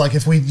 So it's like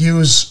if we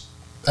use,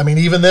 I mean,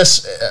 even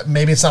this,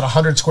 maybe it's not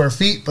 100 square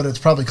feet, but it's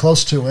probably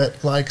close to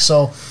it. Like,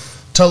 so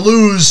to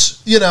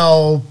lose,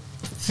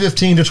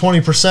 15 to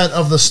 20%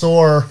 of the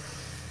store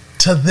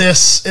to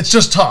this, it's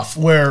just tough.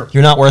 Where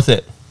you're not worth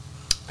it.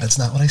 That's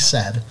not what I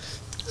said.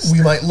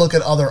 We might look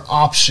at other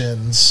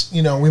options.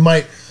 We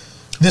might.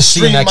 This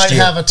stream might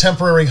have a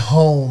temporary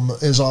home.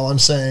 Is all I'm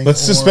saying.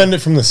 Let's suspend it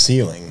from the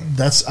ceiling.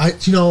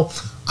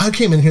 I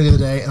came in here the other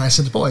day and I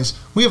said to the boys,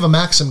 we have a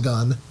Maxim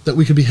gun that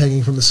we could be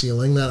hanging from the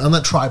ceiling on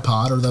that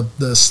tripod or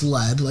the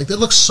sled. Like, that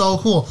looks so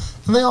cool.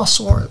 And they all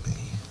swore at me.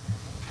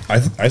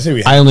 I say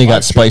we. I only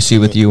got spicy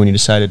with you when you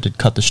decided to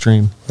cut the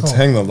stream. Let's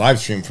hang the live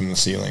stream from the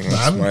ceiling.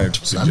 That's my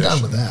suggestion. I'm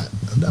down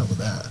with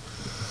that.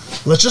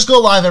 Let's just go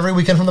live every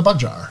weekend from the Bug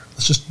Jar.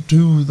 Let's just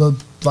do the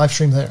live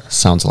stream there.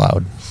 Sounds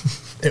loud.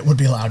 It would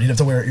be loud. You'd have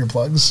to wear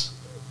earplugs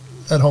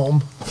at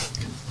home.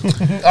 All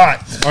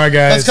right, guys.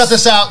 Let's cut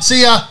this out.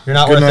 See ya. You're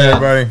not Good worth night, it.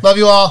 everybody. Love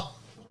you all.